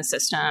fighting the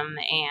system.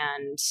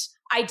 And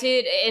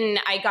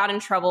I got in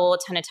trouble a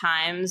ton of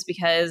times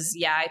because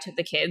I took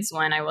the kids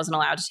when I wasn't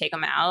allowed to take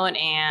them out,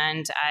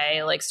 and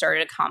I like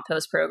started a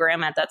compost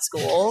program at that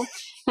school.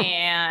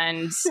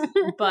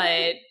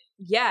 But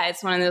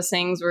it's one of those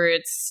things where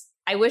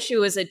I wish it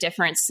was a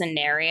different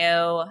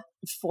scenario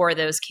for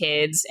those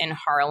kids in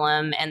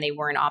Harlem and they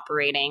weren't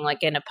operating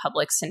like in a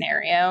public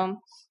scenario.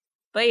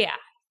 But yeah,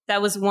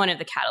 that was one of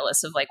the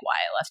catalysts of like why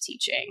I left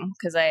teaching,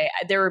 because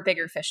there were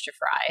bigger fish to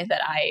fry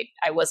that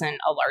I wasn't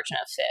a large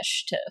enough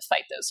fish to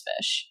fight those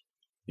fish.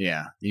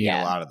 Yeah, you need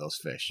a lot of those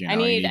fish. You know?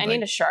 I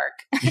need a shark.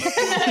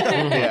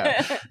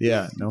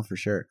 Yeah, no, for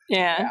sure.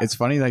 Yeah, it's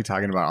funny like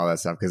talking about all that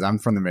stuff because I'm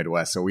from the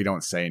Midwest, so we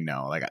don't say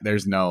no. Like,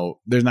 there's not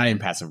even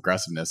passive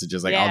aggressiveness. It's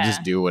just like I'll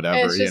just do whatever,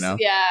 I'll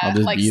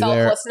just like be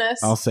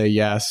selflessness. There. I'll say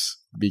yes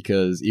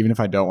because even if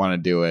I don't want to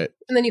do it,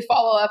 and then you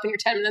follow up and you're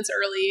 10 minutes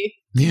early.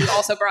 You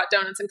also brought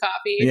donuts and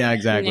coffee. Yeah,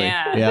 exactly.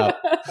 Yeah.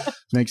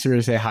 Make sure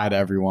to say hi to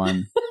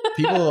everyone.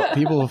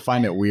 People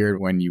find it weird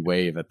when you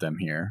wave at them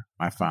here.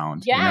 I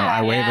found. Yeah,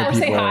 I wave at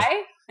people. Say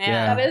hi.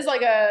 Yeah, that is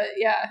like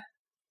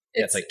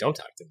It's like, don't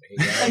talk to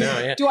me.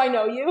 Yeah, do I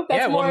know you?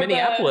 That's well,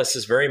 Minneapolis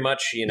is very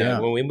much,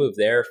 when we moved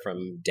there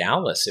from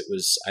Dallas, it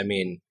was,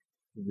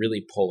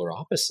 really polar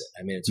opposite.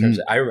 I mean, in terms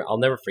of, I'll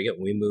never forget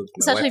when we moved.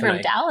 Especially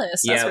from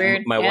Dallas. That's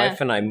weird. My wife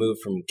and I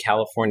moved from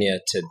California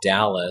to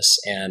Dallas,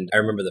 and I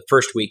remember the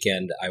first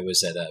weekend I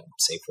was at a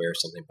Safeway or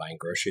something buying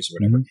groceries or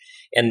whatever,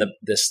 and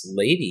this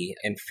lady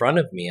in front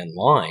of me in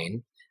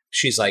line,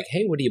 she's like,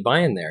 "Hey, what are you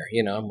buying there?"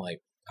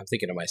 I'm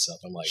thinking to myself,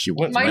 mind your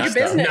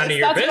business. None of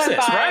your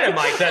business, right? I'm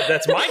like,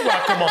 that's my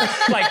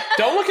guacamole. Like,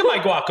 don't look at my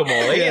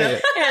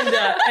guacamole,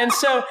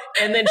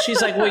 And then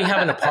she's like, well, you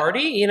having a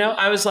party?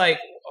 I was like,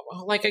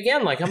 I'm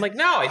like,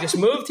 no, I just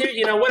moved here.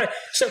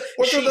 So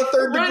what's the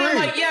third degree? I'm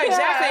like, yeah,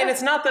 exactly. And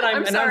it's not that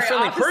I'm an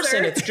unfriendly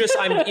person. It's just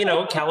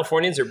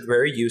Californians are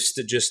very used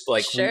to just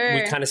like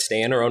we kind of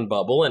stay in our own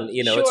bubble, and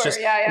it's just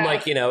I'm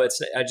like,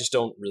 I just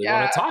don't really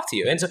want to talk to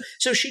you. And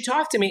so she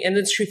talked to me, and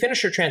then she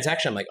finished her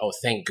transaction. I'm like, oh,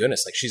 thank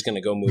goodness, like she's going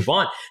to go move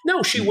on.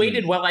 No, she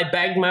waited while I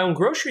bagged my own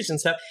groceries and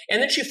stuff,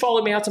 and then she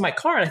followed me out to my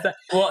car, and I thought,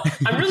 well,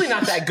 I'm really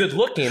not that good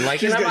looking,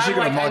 like, and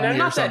I'm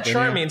not that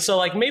charming, so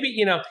like maybe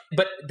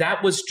but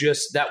that was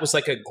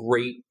like a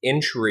great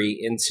entry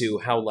into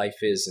how life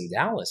is in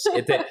Dallas.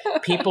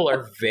 That people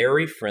are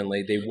very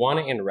friendly. They want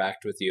to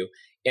interact with you.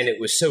 And it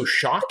was so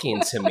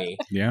shocking to me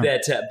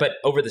that, but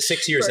over the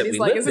 6 years Brody's that we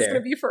lived there. Is this going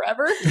to be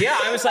forever? Yeah,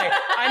 I was like,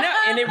 I know.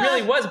 And it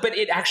really was, but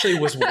it actually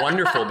was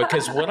wonderful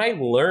because what I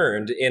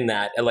learned in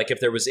that, like if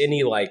there was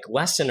any like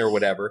lesson or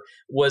whatever,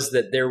 was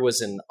that there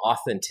was an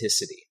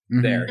authenticity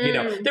there.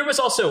 There was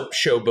also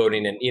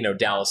showboating in,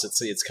 Dallas.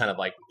 It's kind of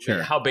like,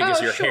 how big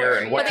is your hair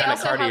and what kind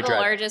of car do you drive? But they also have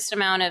the largest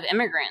amount of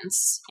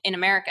immigrants in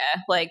America.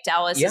 Like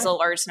Dallas is the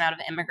largest amount of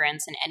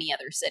immigrants in any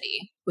other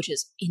city, which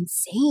is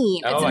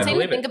insane. It's insane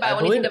to think about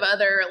when you think of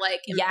other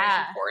like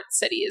immigration port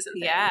cities and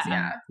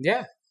things.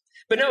 Yeah.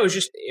 But no,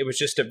 it was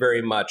just a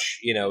very much,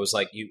 it was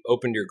like you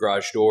opened your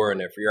garage door, and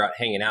if you're out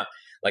hanging out,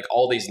 like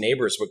all these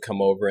neighbors would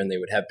come over and they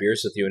would have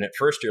beers with you. And at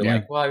first you're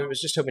like, well, I was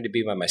just hoping to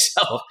be by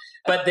myself.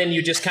 But then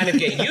you just kind of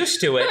get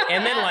used to it.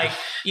 And then like,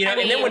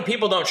 and then when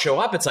people don't show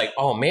up, it's like,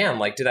 oh man,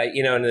 like did I,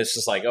 and it's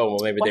just like, oh, well,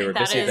 maybe they were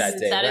busy that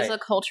day. That is a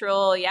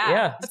cultural,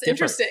 It's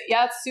interesting.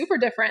 Yeah, it's super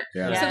different.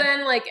 Yeah. So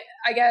then like,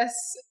 I guess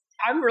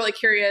I'm really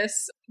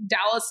curious,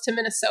 Dallas to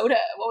Minnesota,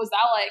 what was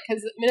that like?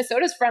 Because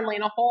Minnesota's friendly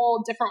in a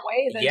whole different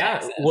way than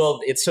Texas. Well,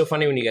 it's so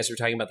funny when you guys were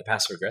talking about the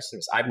passive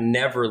aggressiveness. I've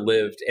never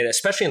lived, and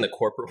especially in the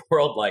corporate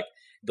world, like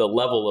the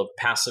level of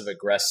passive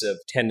aggressive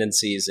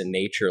tendencies in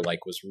nature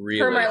like was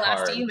really hard. For my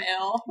last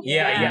email.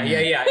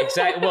 Yeah.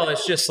 Exactly. Well,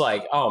 it's just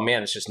like, oh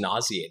man, it's just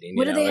nauseating.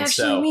 What do they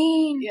actually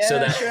mean? So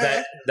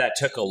that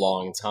took a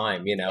long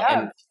time,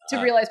 and to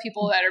realize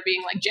people that are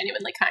being like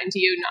genuinely kind to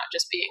you, not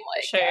just being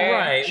like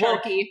right. Well,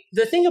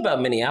 the thing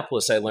about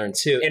Minneapolis I learned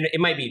too, and it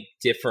might be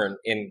different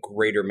in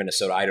greater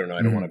Minnesota. I don't know.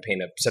 I don't want to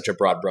paint such a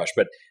broad brush,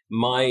 but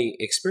my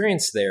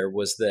experience there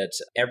was that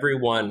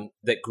everyone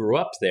that grew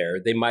up there,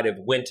 they might have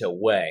went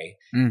away,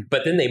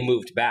 but then they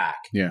moved back,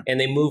 and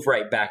they move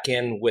right back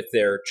in with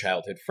their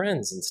childhood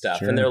friends and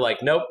stuff. And they're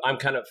like, nope, I'm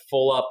kind of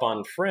full up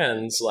on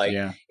friends. Like,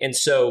 and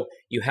so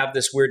you have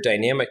this weird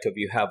dynamic of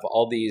you have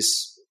all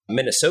these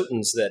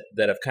Minnesotans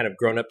that have kind of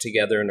grown up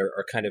together and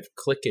are kind of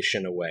cliquish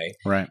in a way.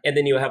 Right. And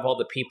then you have all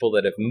the people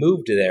that have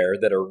moved there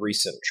that are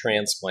recent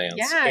transplants.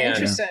 Yeah,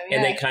 interesting.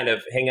 And they kind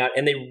of hang out,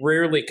 and they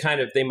rarely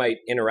they might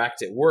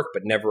interact at work,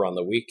 but never on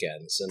the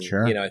weekends. And,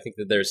 I think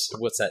that there's,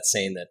 what's that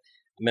saying, that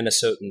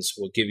Minnesotans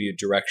will give you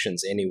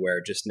directions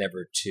anywhere, just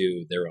never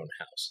to their own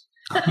house.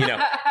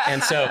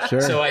 And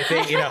so I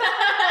think,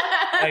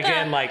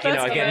 again,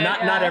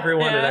 not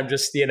everyone, and I'm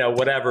just,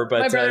 whatever. But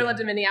my brother lived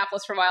in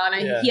Minneapolis for a while, and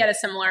he had a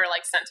similar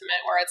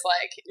sentiment where it's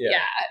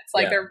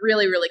like, they're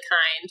really, really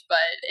kind, but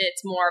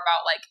it's more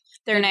about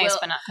they're nice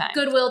but not kind.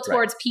 Goodwill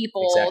towards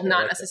people,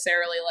 not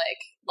necessarily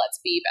let's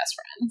be best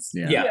friends.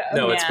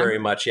 No, it's very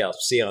much,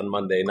 see you on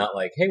Monday, not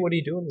like, hey, what are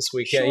you doing this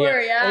weekend? Sure,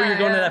 oh, you're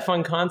going to that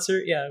fun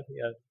concert? Yeah.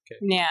 Okay.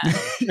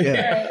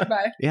 Yeah. Right,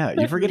 bye. Yeah.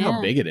 You forget how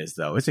big it is,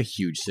 though. It's a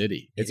huge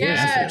city.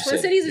 Twin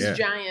Cities is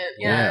giant.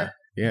 Yeah.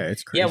 Yeah,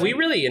 it's crazy. Yeah, we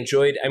really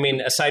enjoyed,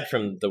 aside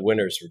from the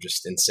winters were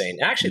just insane.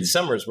 Actually, the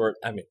summers weren't,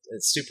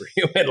 it's super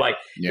humid,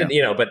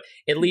 but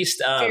at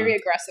least very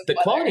aggressive the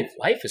weather. quality of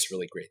life is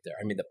really great there.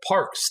 The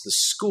parks, the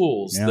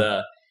schools,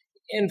 the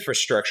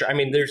infrastructure.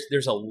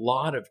 There's a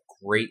lot of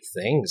great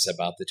things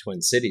about the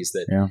Twin Cities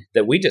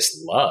that we just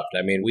loved.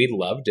 We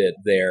loved it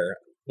there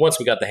once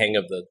we got the hang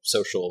of the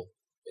social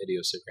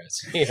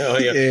idiosyncrasy,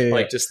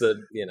 just the,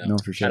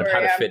 for sure. kind of how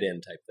to fit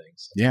in type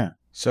things. Yeah.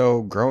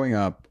 So growing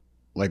up,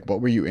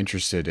 what were you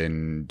interested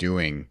in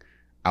doing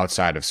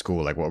outside of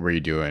school? What were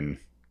you doing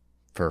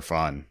for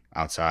fun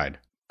outside?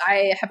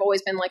 I have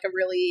always been a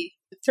really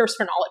thirst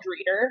for knowledge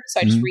reader.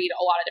 So I just read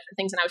a lot of different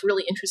things, and I was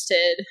really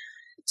interested.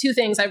 Two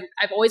things. I've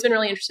always been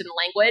really interested in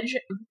language.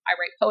 I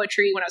write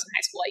poetry. When I was in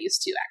high school, I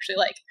used to actually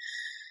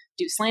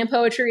do slam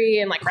poetry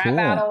and rap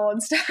battle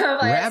and stuff.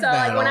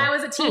 When I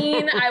was a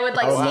teen, I would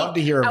I would love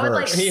to hear a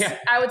verse.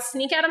 I would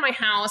sneak out of my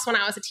house when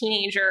I was a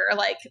teenager,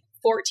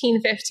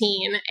 14,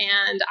 15,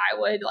 and I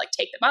would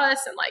take the bus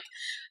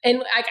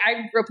and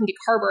I grew up in Gig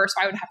Harbor,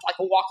 so I would have to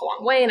walk a long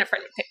way, and a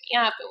friend would pick me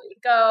up and we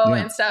would go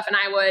and stuff, and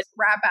I would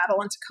rap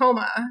battle in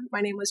Tacoma.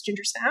 My name was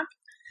Ginger Snap.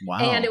 Wow.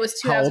 And it was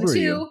 2002. How old were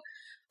you?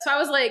 So I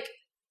was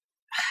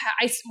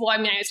I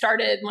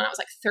started when I was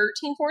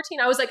 13, 14.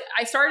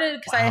 I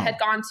started because I had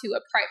gone to a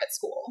private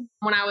school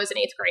when I was in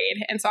 8th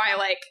grade. And so I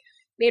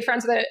made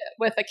friends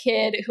with a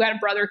kid who had a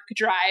brother who could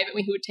drive,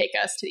 and who would take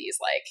us to these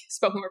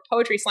spoken word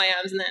poetry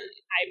slams. And then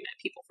I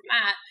met people from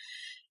that.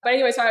 But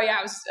anyway, so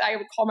I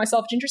would call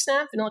myself Ginger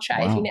Snap, Vanilla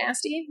Chai, If You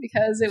Nasty,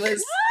 because it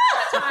was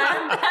that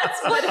time.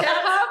 That's what hip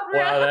hop.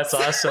 Wow, that's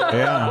awesome. So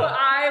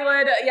I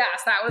would,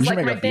 that was you should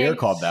make my a beer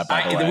called that,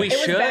 by the way. We it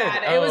was should.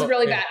 bad. It was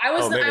really bad. I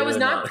was not. I was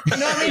not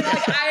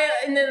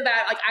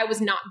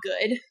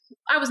good.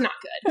 I was not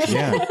good.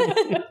 Yeah.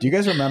 Do you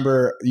guys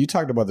remember? You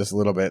talked about this a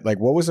little bit.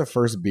 What was the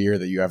first beer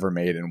that you ever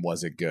made, and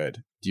was it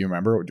good? Do you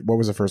remember? What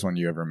was the first one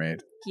you ever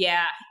made?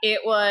 Yeah,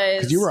 it was.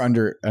 Because you were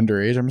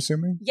underage, I'm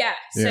assuming. Yeah.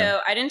 So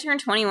I didn't turn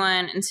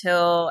 21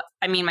 until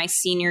my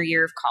senior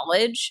year of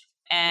college.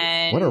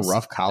 And what a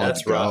rough college.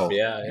 That's rough.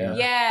 Yeah.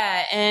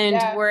 Yeah.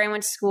 And where I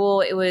went to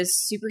school, it was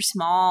super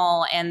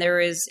small. And there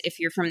was, if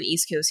you're from the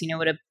East Coast, you know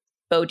what a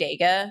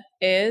bodega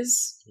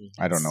is.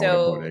 I don't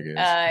know what a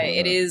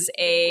bodega is.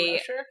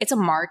 It's a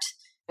mart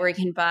where you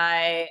can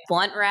buy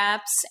blunt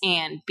wraps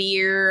and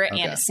beer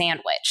and a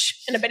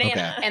sandwich. And a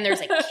banana. And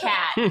there's a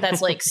cat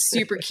that's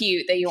super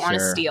cute that you want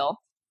to steal.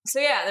 So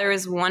there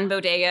was one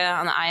bodega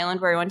on the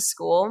island where I went to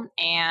school,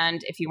 and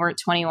if you weren't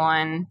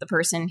 21, the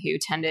person who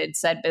tended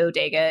said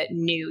bodega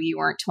knew you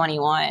weren't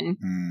 21.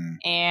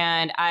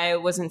 And I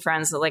wasn't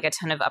friends with a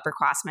ton of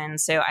upperclassmen,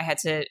 so I had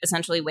to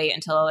essentially wait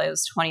until I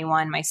was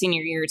 21 my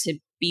senior year to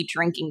be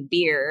drinking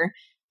beer,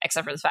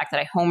 except for the fact that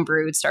I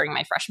homebrewed starting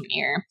my freshman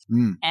year,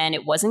 and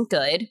it wasn't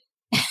good.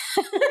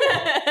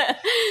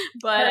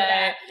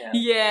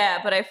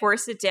 But I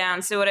forced it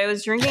down. So what I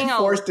was drinking, I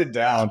forced it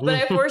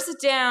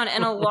down,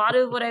 and a lot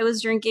of what I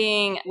was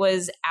drinking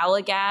was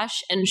Allagash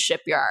and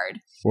Shipyard.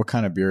 What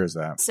kind of beer is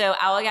that? So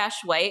Allagash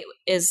White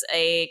is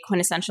a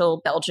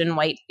quintessential Belgian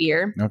white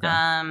beer.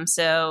 Okay.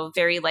 So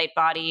very light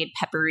bodied,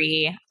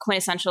 peppery,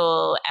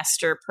 quintessential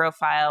ester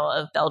profile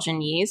of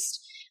Belgian yeast,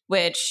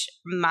 which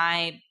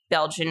my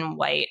Belgian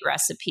white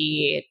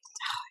recipe.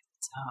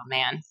 Oh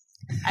man.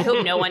 I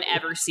hope no one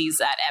ever sees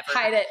that ever.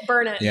 Hide it,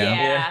 burn it.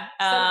 Yeah.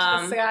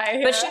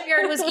 But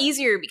Shipyard was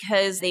easier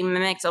because they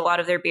mimicked a lot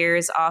of their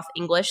beers off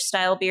English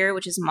style beer,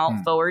 which is malt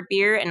forward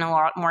beer, and a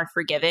lot more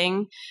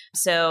forgiving.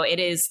 So it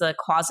is the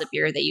closet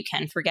beer that you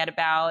can forget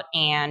about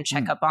and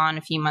check up on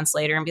a few months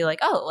later and be like,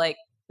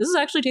 this is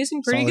actually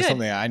tasting pretty good.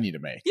 Something I need to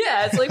make.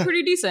 Yeah, it's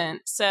pretty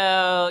decent. So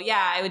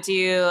I would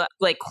do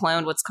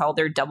clone what's called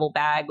their double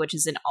bag, which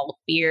is an alt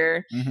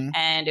beer,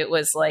 and it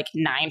was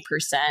 9%.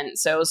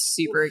 So I was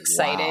super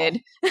excited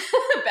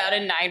about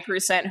a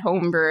 9%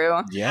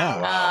 homebrew.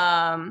 Yeah.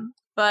 Wow.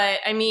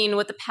 But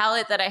with the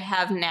palate that I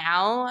have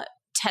now,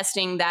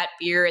 testing that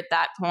beer at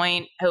that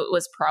point, it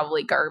was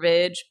probably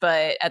garbage.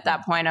 But at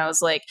that point, I was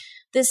like,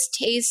 this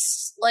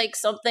tastes like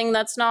something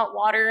that's not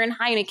water and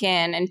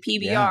Heineken and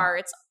PBR. Yeah.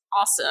 It's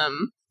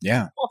awesome.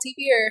 Yeah. Malty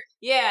beer.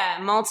 Yeah,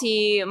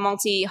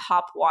 multi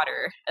hop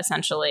water,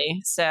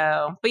 essentially.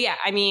 So, but yeah,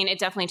 I mean, it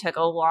definitely took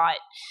a lot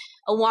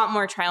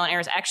more trial and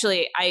errors.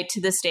 Actually, I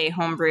to this day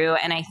homebrew,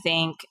 and I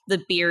think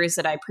the beers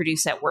that I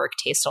produce at work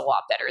taste a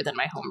lot better than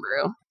my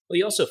homebrew. Well,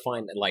 you also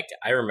find that, like,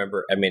 I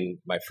remember, I mean,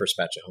 my first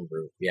batch of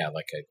homebrew,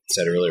 like I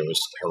said earlier, was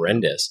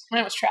horrendous.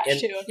 Mine was trash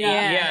too.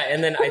 Yeah.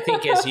 And then I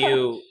think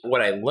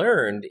what I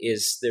learned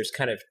is there's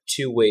kind of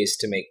two ways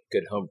to make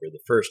good homebrew. The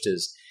first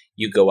is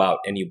you go out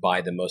and you buy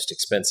the most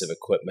expensive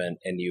equipment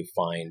and you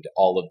find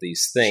all of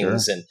these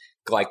things and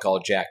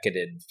glycol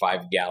jacketed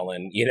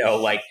 5-gallon,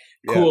 like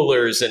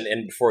coolers. And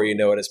before you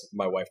know it, as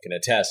my wife can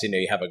attest,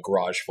 you have a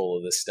garage full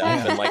of this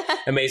stuff and like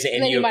amazing.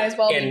 And then you might as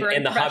well be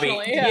and the hobby.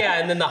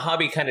 And then the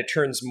hobby kind of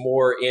turns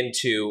more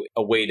into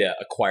a way to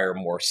acquire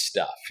more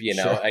stuff,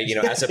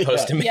 as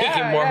opposed to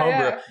making more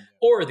homebrew.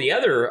 Or the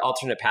other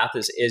alternate path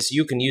is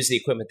you can use the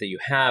equipment that you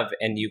have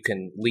and you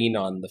can lean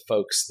on the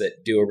folks that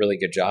do a really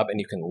good job and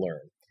you can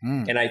learn.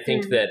 And I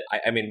think that,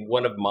 I mean,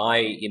 one of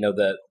my,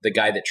 the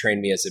guy that trained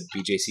me as a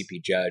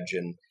BJCP judge,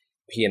 and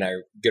he and I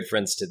are good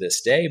friends to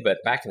this day, but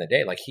back in the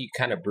day, like he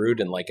kind of brewed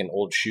in like an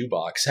old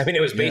shoebox. I mean,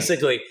 it was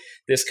basically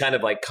this kind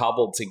of like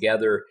cobbled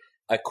together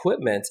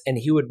equipment, and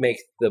he would make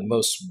the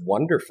most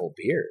wonderful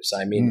beers.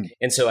 I mean,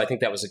 and so I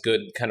think that was a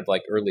good kind of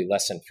like early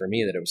lesson for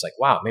me, that it was like,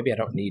 wow, maybe I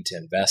don't need to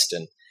invest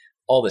in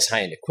all this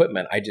high-end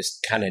equipment. I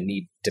just kind of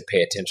need to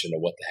pay attention to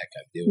what the heck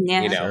I'm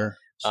doing, Sure.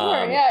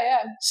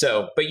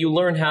 So, but you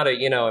learn how to,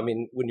 I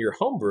mean, when you're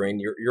homebrewing,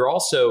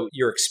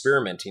 you're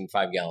experimenting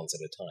 5 gallons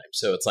at a time.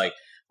 So it's like,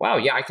 wow,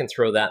 yeah, I can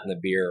throw that in the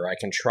beer, or I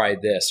can try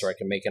this, or I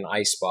can make an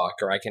ice bock,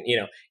 or I can,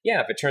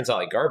 if it turns out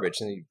like garbage,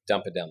 then you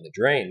dump it down the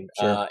drain,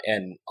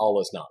 and all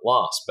is not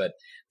lost. But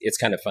it's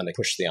kind of fun to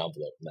push the envelope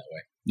in that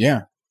way.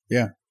 Yeah.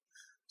 Yeah.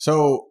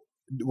 So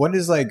what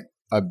is like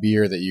a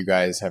beer that you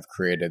guys have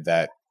created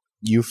that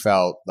you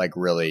felt like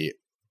really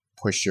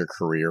pushed your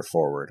career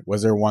forward?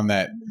 Was there one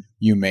that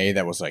you made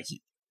that was like,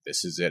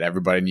 this is it,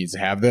 everybody needs to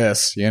have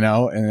this, and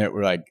it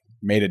like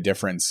made a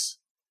difference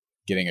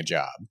getting a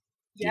job?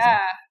 Yeah,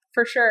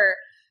 for sure.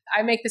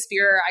 I make this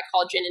beer I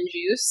call gin and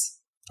juice.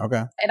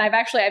 Okay. And I've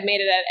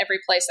made it at every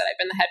place that I've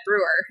been the head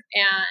brewer.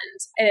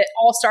 And it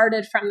all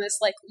started from this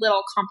like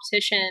little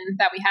competition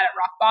that we had at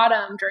Rock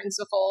Bottom during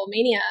Zwickle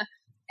Mania.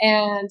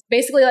 And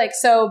basically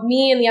so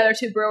me and the other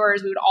 2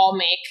 brewers, we would all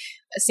make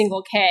a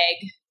single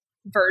keg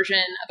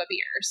version of a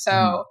beer.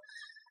 So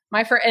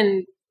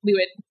and we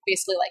would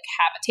basically like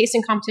have a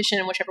tasting competition,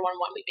 and whichever one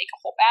won, we'd make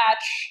a whole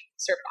batch,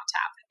 serve it on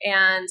tap.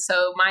 And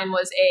so mine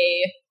was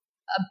a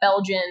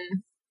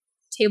Belgian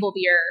table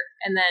beer,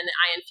 and then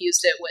I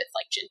infused it with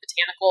like gin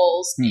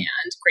botanicals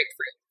and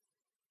grapefruit.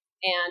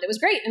 And it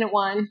was great, and it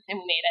won, and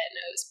we made it, and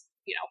it was,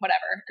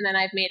 whatever. And then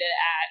I've made it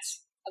at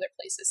other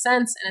places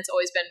since, and it's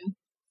always been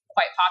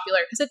quite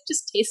popular because it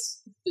just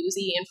tastes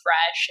boozy and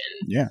fresh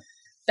and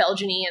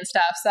Belgian-y and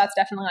stuff. So that's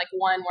definitely like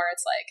one where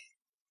it's like,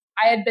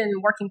 I had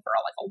been working for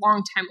like a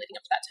long time leading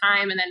up to that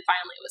time. And then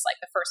finally it was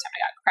like the first time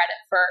I got credit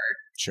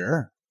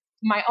for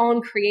my own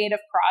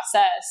creative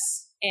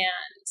process,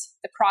 and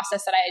the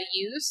process that I had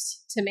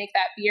used to make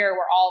that beer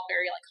were all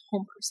very like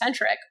homebrew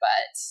centric,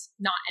 but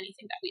not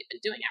anything that we had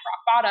been doing at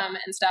Rock Bottom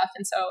and stuff.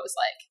 And so it was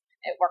like,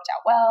 it worked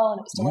out well, and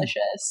it was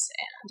delicious,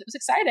 and it was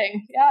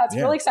exciting. Yeah, it's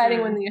really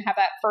exciting when you have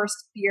that first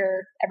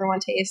beer everyone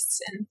tastes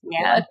and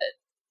love it.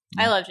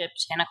 I love gin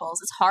botanicals.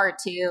 It's hard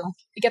too.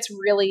 It gets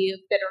really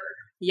bitter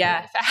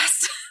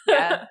fast.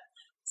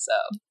 So,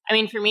 I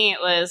mean, for me, it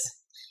was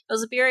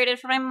a beer I did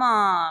for my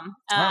mom.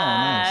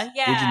 Nice.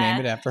 Yeah. Did you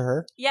name it after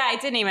her? Yeah, I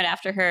did name it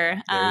after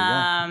her.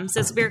 So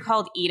it's a beer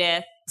called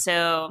Edith.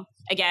 So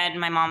again,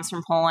 my mom's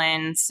from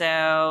Poland,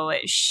 so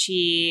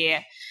she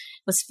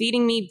was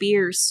feeding me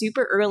beer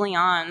super early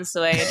on.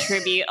 So I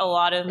attribute a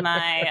lot of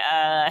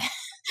my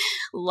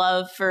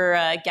love for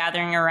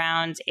gathering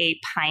around a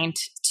pint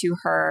to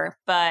her.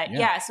 But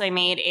so I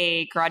made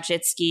a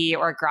Grodzicki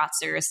or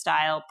Grotzer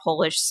style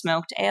Polish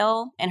smoked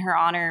ale in her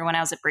honor when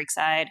I was at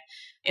Breakside.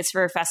 It's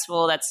for a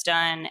festival that's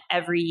done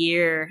every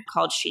year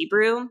called She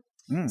Brew.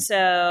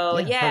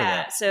 So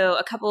so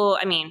a couple,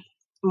 I mean,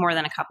 more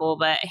than a couple,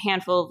 but a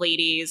handful of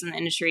ladies in the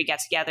industry get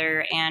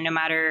together, and no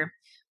matter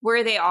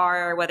where they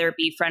are, whether it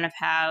be front of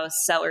house,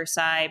 cellar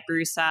side,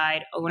 brew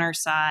side, owner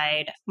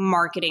side,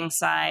 marketing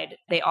side,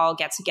 they all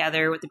get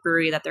together with the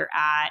brewery that they're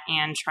at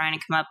and trying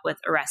to come up with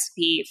a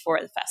recipe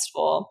for the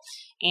festival.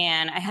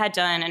 And I had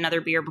done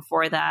another beer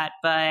before that,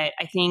 but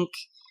I think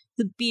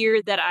the beer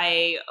that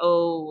I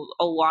owe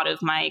a lot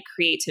of my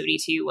creativity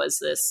to was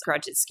this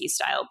Grodzicki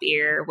style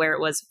beer, where it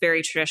was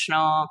very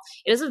traditional.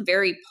 It is a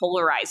very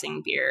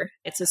polarizing beer.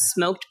 It's a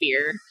smoked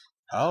beer.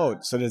 Oh,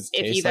 so does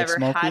it taste if you've like ever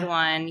smoky? Had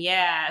one,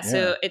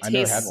 so it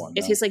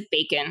tastes like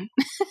bacon.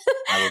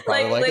 I would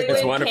probably like it.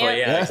 It's wonderful,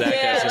 exactly.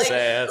 I was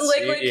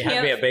say, you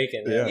had me at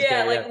bacon.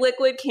 Like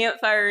liquid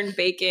campfire and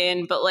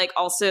bacon, but like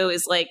also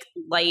is like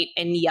light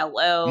and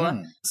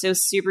yellow. So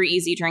super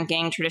easy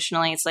drinking.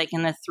 Traditionally, it's like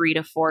in the 3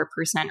 to 4%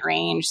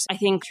 range. I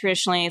think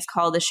traditionally it's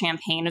called the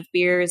champagne of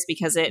beers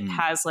because it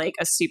has like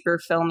a super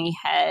foamy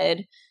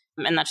head.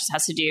 And that just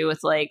has to do with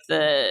like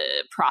the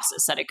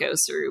process that it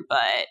goes through.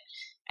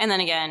 And then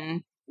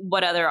again,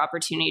 what other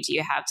opportunity do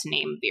you have to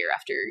name beer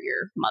after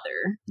your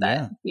mother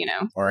that,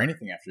 or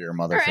anything after your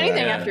mother, or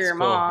anything after your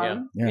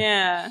mom. Cool.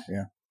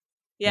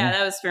 Yeah,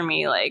 that was for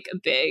me like a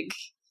big,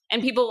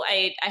 and people,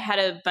 I had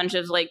a bunch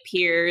of like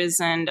peers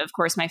and of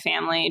course my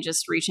family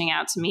just reaching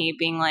out to me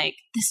being like,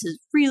 this is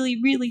really,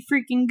 really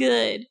freaking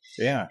good.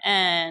 Yeah.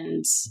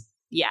 And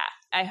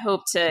I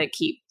hope to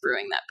keep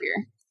brewing that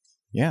beer.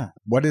 Yeah.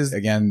 What is,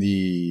 again,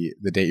 the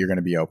date you're going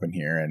to be open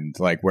here, and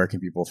like where can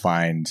people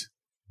find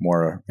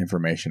more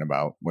information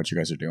about what you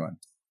guys are doing?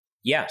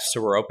 Yeah,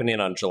 so we're opening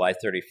on July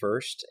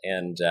 31st,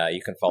 and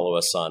you can follow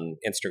us on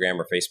Instagram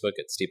or Facebook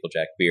at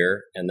Steeplejack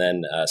Beer, and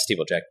then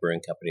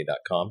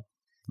steeplejackbrewingcompany.com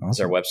is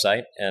our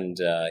website. And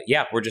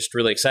we're just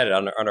really excited.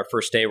 On our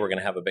first day, we're going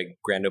to have a big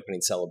grand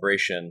opening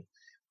celebration,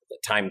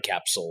 time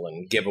capsule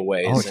and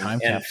giveaways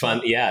and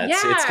fun. Yeah,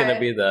 it's going to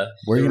be the...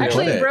 Where are you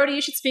Actually, put it? Brody,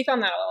 you should speak on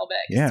that a little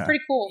bit. Yeah. It's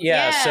pretty cool.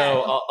 Yeah,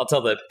 so I'll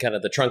tell the kind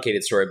of the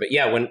truncated story. But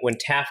yeah, when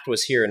Taft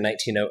was here in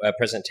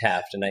President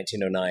Taft in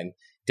 1909,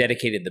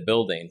 dedicated the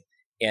building,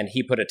 and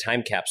he put a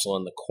time capsule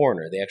in the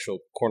corner, the actual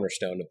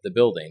cornerstone of the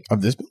building.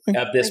 Of this building?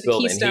 Of this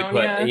building. Keystone, he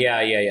put,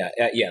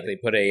 they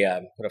put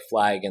a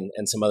flag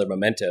and some other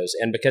mementos.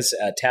 And because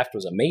Taft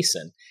was a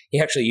Mason, he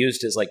actually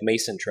used his like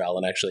Mason trowel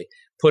and actually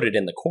put it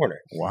in the corner.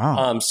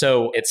 Wow.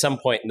 So at some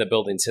point in the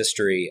building's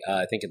history,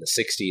 I think in the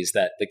 60s,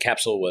 that the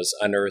capsule was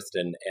unearthed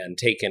and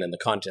taken and the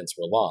contents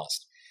were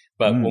lost.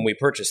 But when we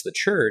purchased the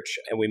church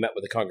and we met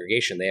with the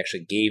congregation, they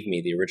actually gave me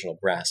the original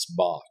brass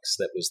box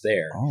that was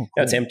there. Oh, cool.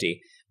 Now it's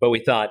empty. But we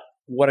thought,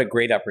 what a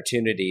great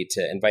opportunity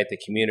to invite the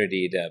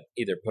community to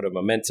either put a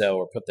memento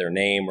or put their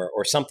name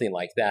or something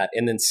like that,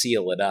 and then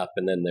seal it up.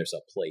 And then there's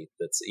a plate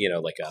that's,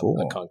 like a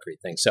concrete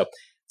thing. So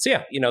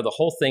yeah, the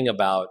whole thing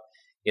about,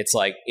 it's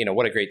like,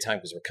 what a great time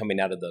because we're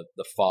coming out of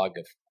the fog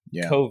of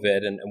COVID.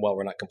 And while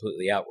we're not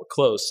completely out, we're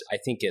close. I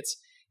think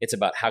it's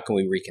about how can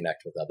we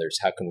reconnect with others?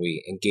 How can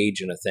we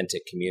engage in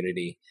authentic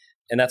community?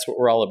 And that's what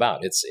we're all about.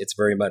 It's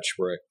very much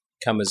we're a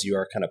come as you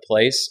are kind of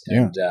place,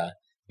 and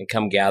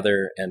come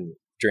gather and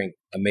drink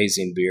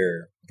amazing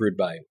beer brewed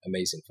by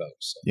amazing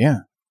folks. So. Yeah.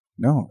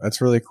 No,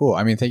 that's really cool.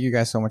 I mean, thank you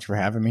guys so much for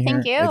having me here.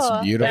 Thank you.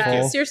 It's beautiful.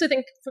 Yeah, seriously,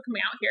 thank you for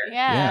coming out here.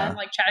 Yeah. And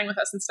like chatting with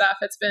us and stuff.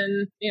 It's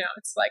been,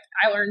 it's like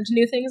I learned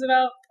new things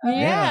about.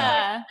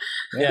 Yeah.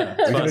 We could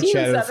have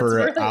chatted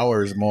for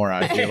hours more,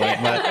 I feel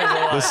like. But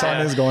the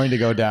sun is going to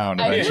go down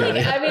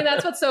eventually. I mean,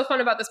 that's what's so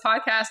fun about this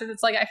podcast is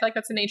it's like, I feel like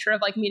that's the nature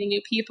of like meeting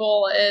new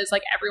people is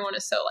like everyone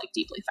is so like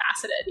deeply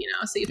faceted,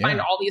 So you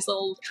find all these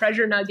little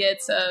treasure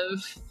nuggets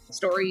of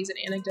stories and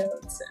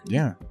anecdotes.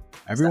 And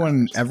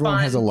everyone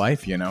has a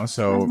life,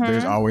 so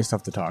there's always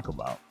stuff to talk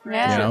about.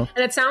 And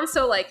it sounds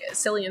so like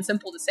silly and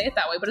simple to say it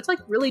that way, but it's like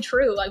really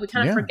true. Like we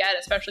kind of forget,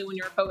 especially when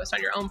you're focused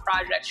on your own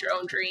projects, your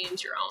own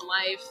dreams, your own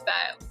life,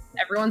 that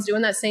everyone's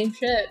doing that same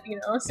shit,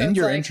 So and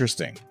you're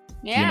interesting.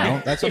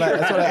 Yeah. That's what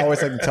I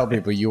always like to tell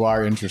people. You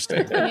are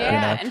interesting.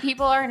 Yeah. And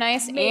people are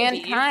nice and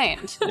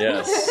kind.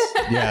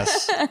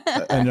 Yes.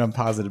 And on a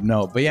positive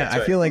note. But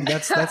I feel like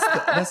that's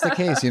the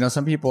case.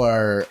 Some people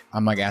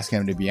I'm like asking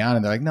them to be on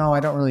and they're like, no,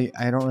 I don't really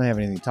have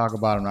anything to talk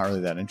about. I'm not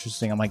really that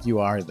interesting. I'm like, you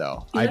are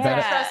though. I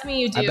bet trust me,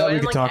 you do. I bet we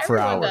could talk for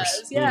hours.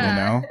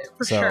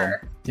 For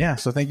sure. Yeah.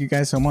 So thank you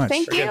guys so much.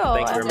 Thank you.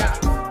 Thank you very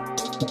much.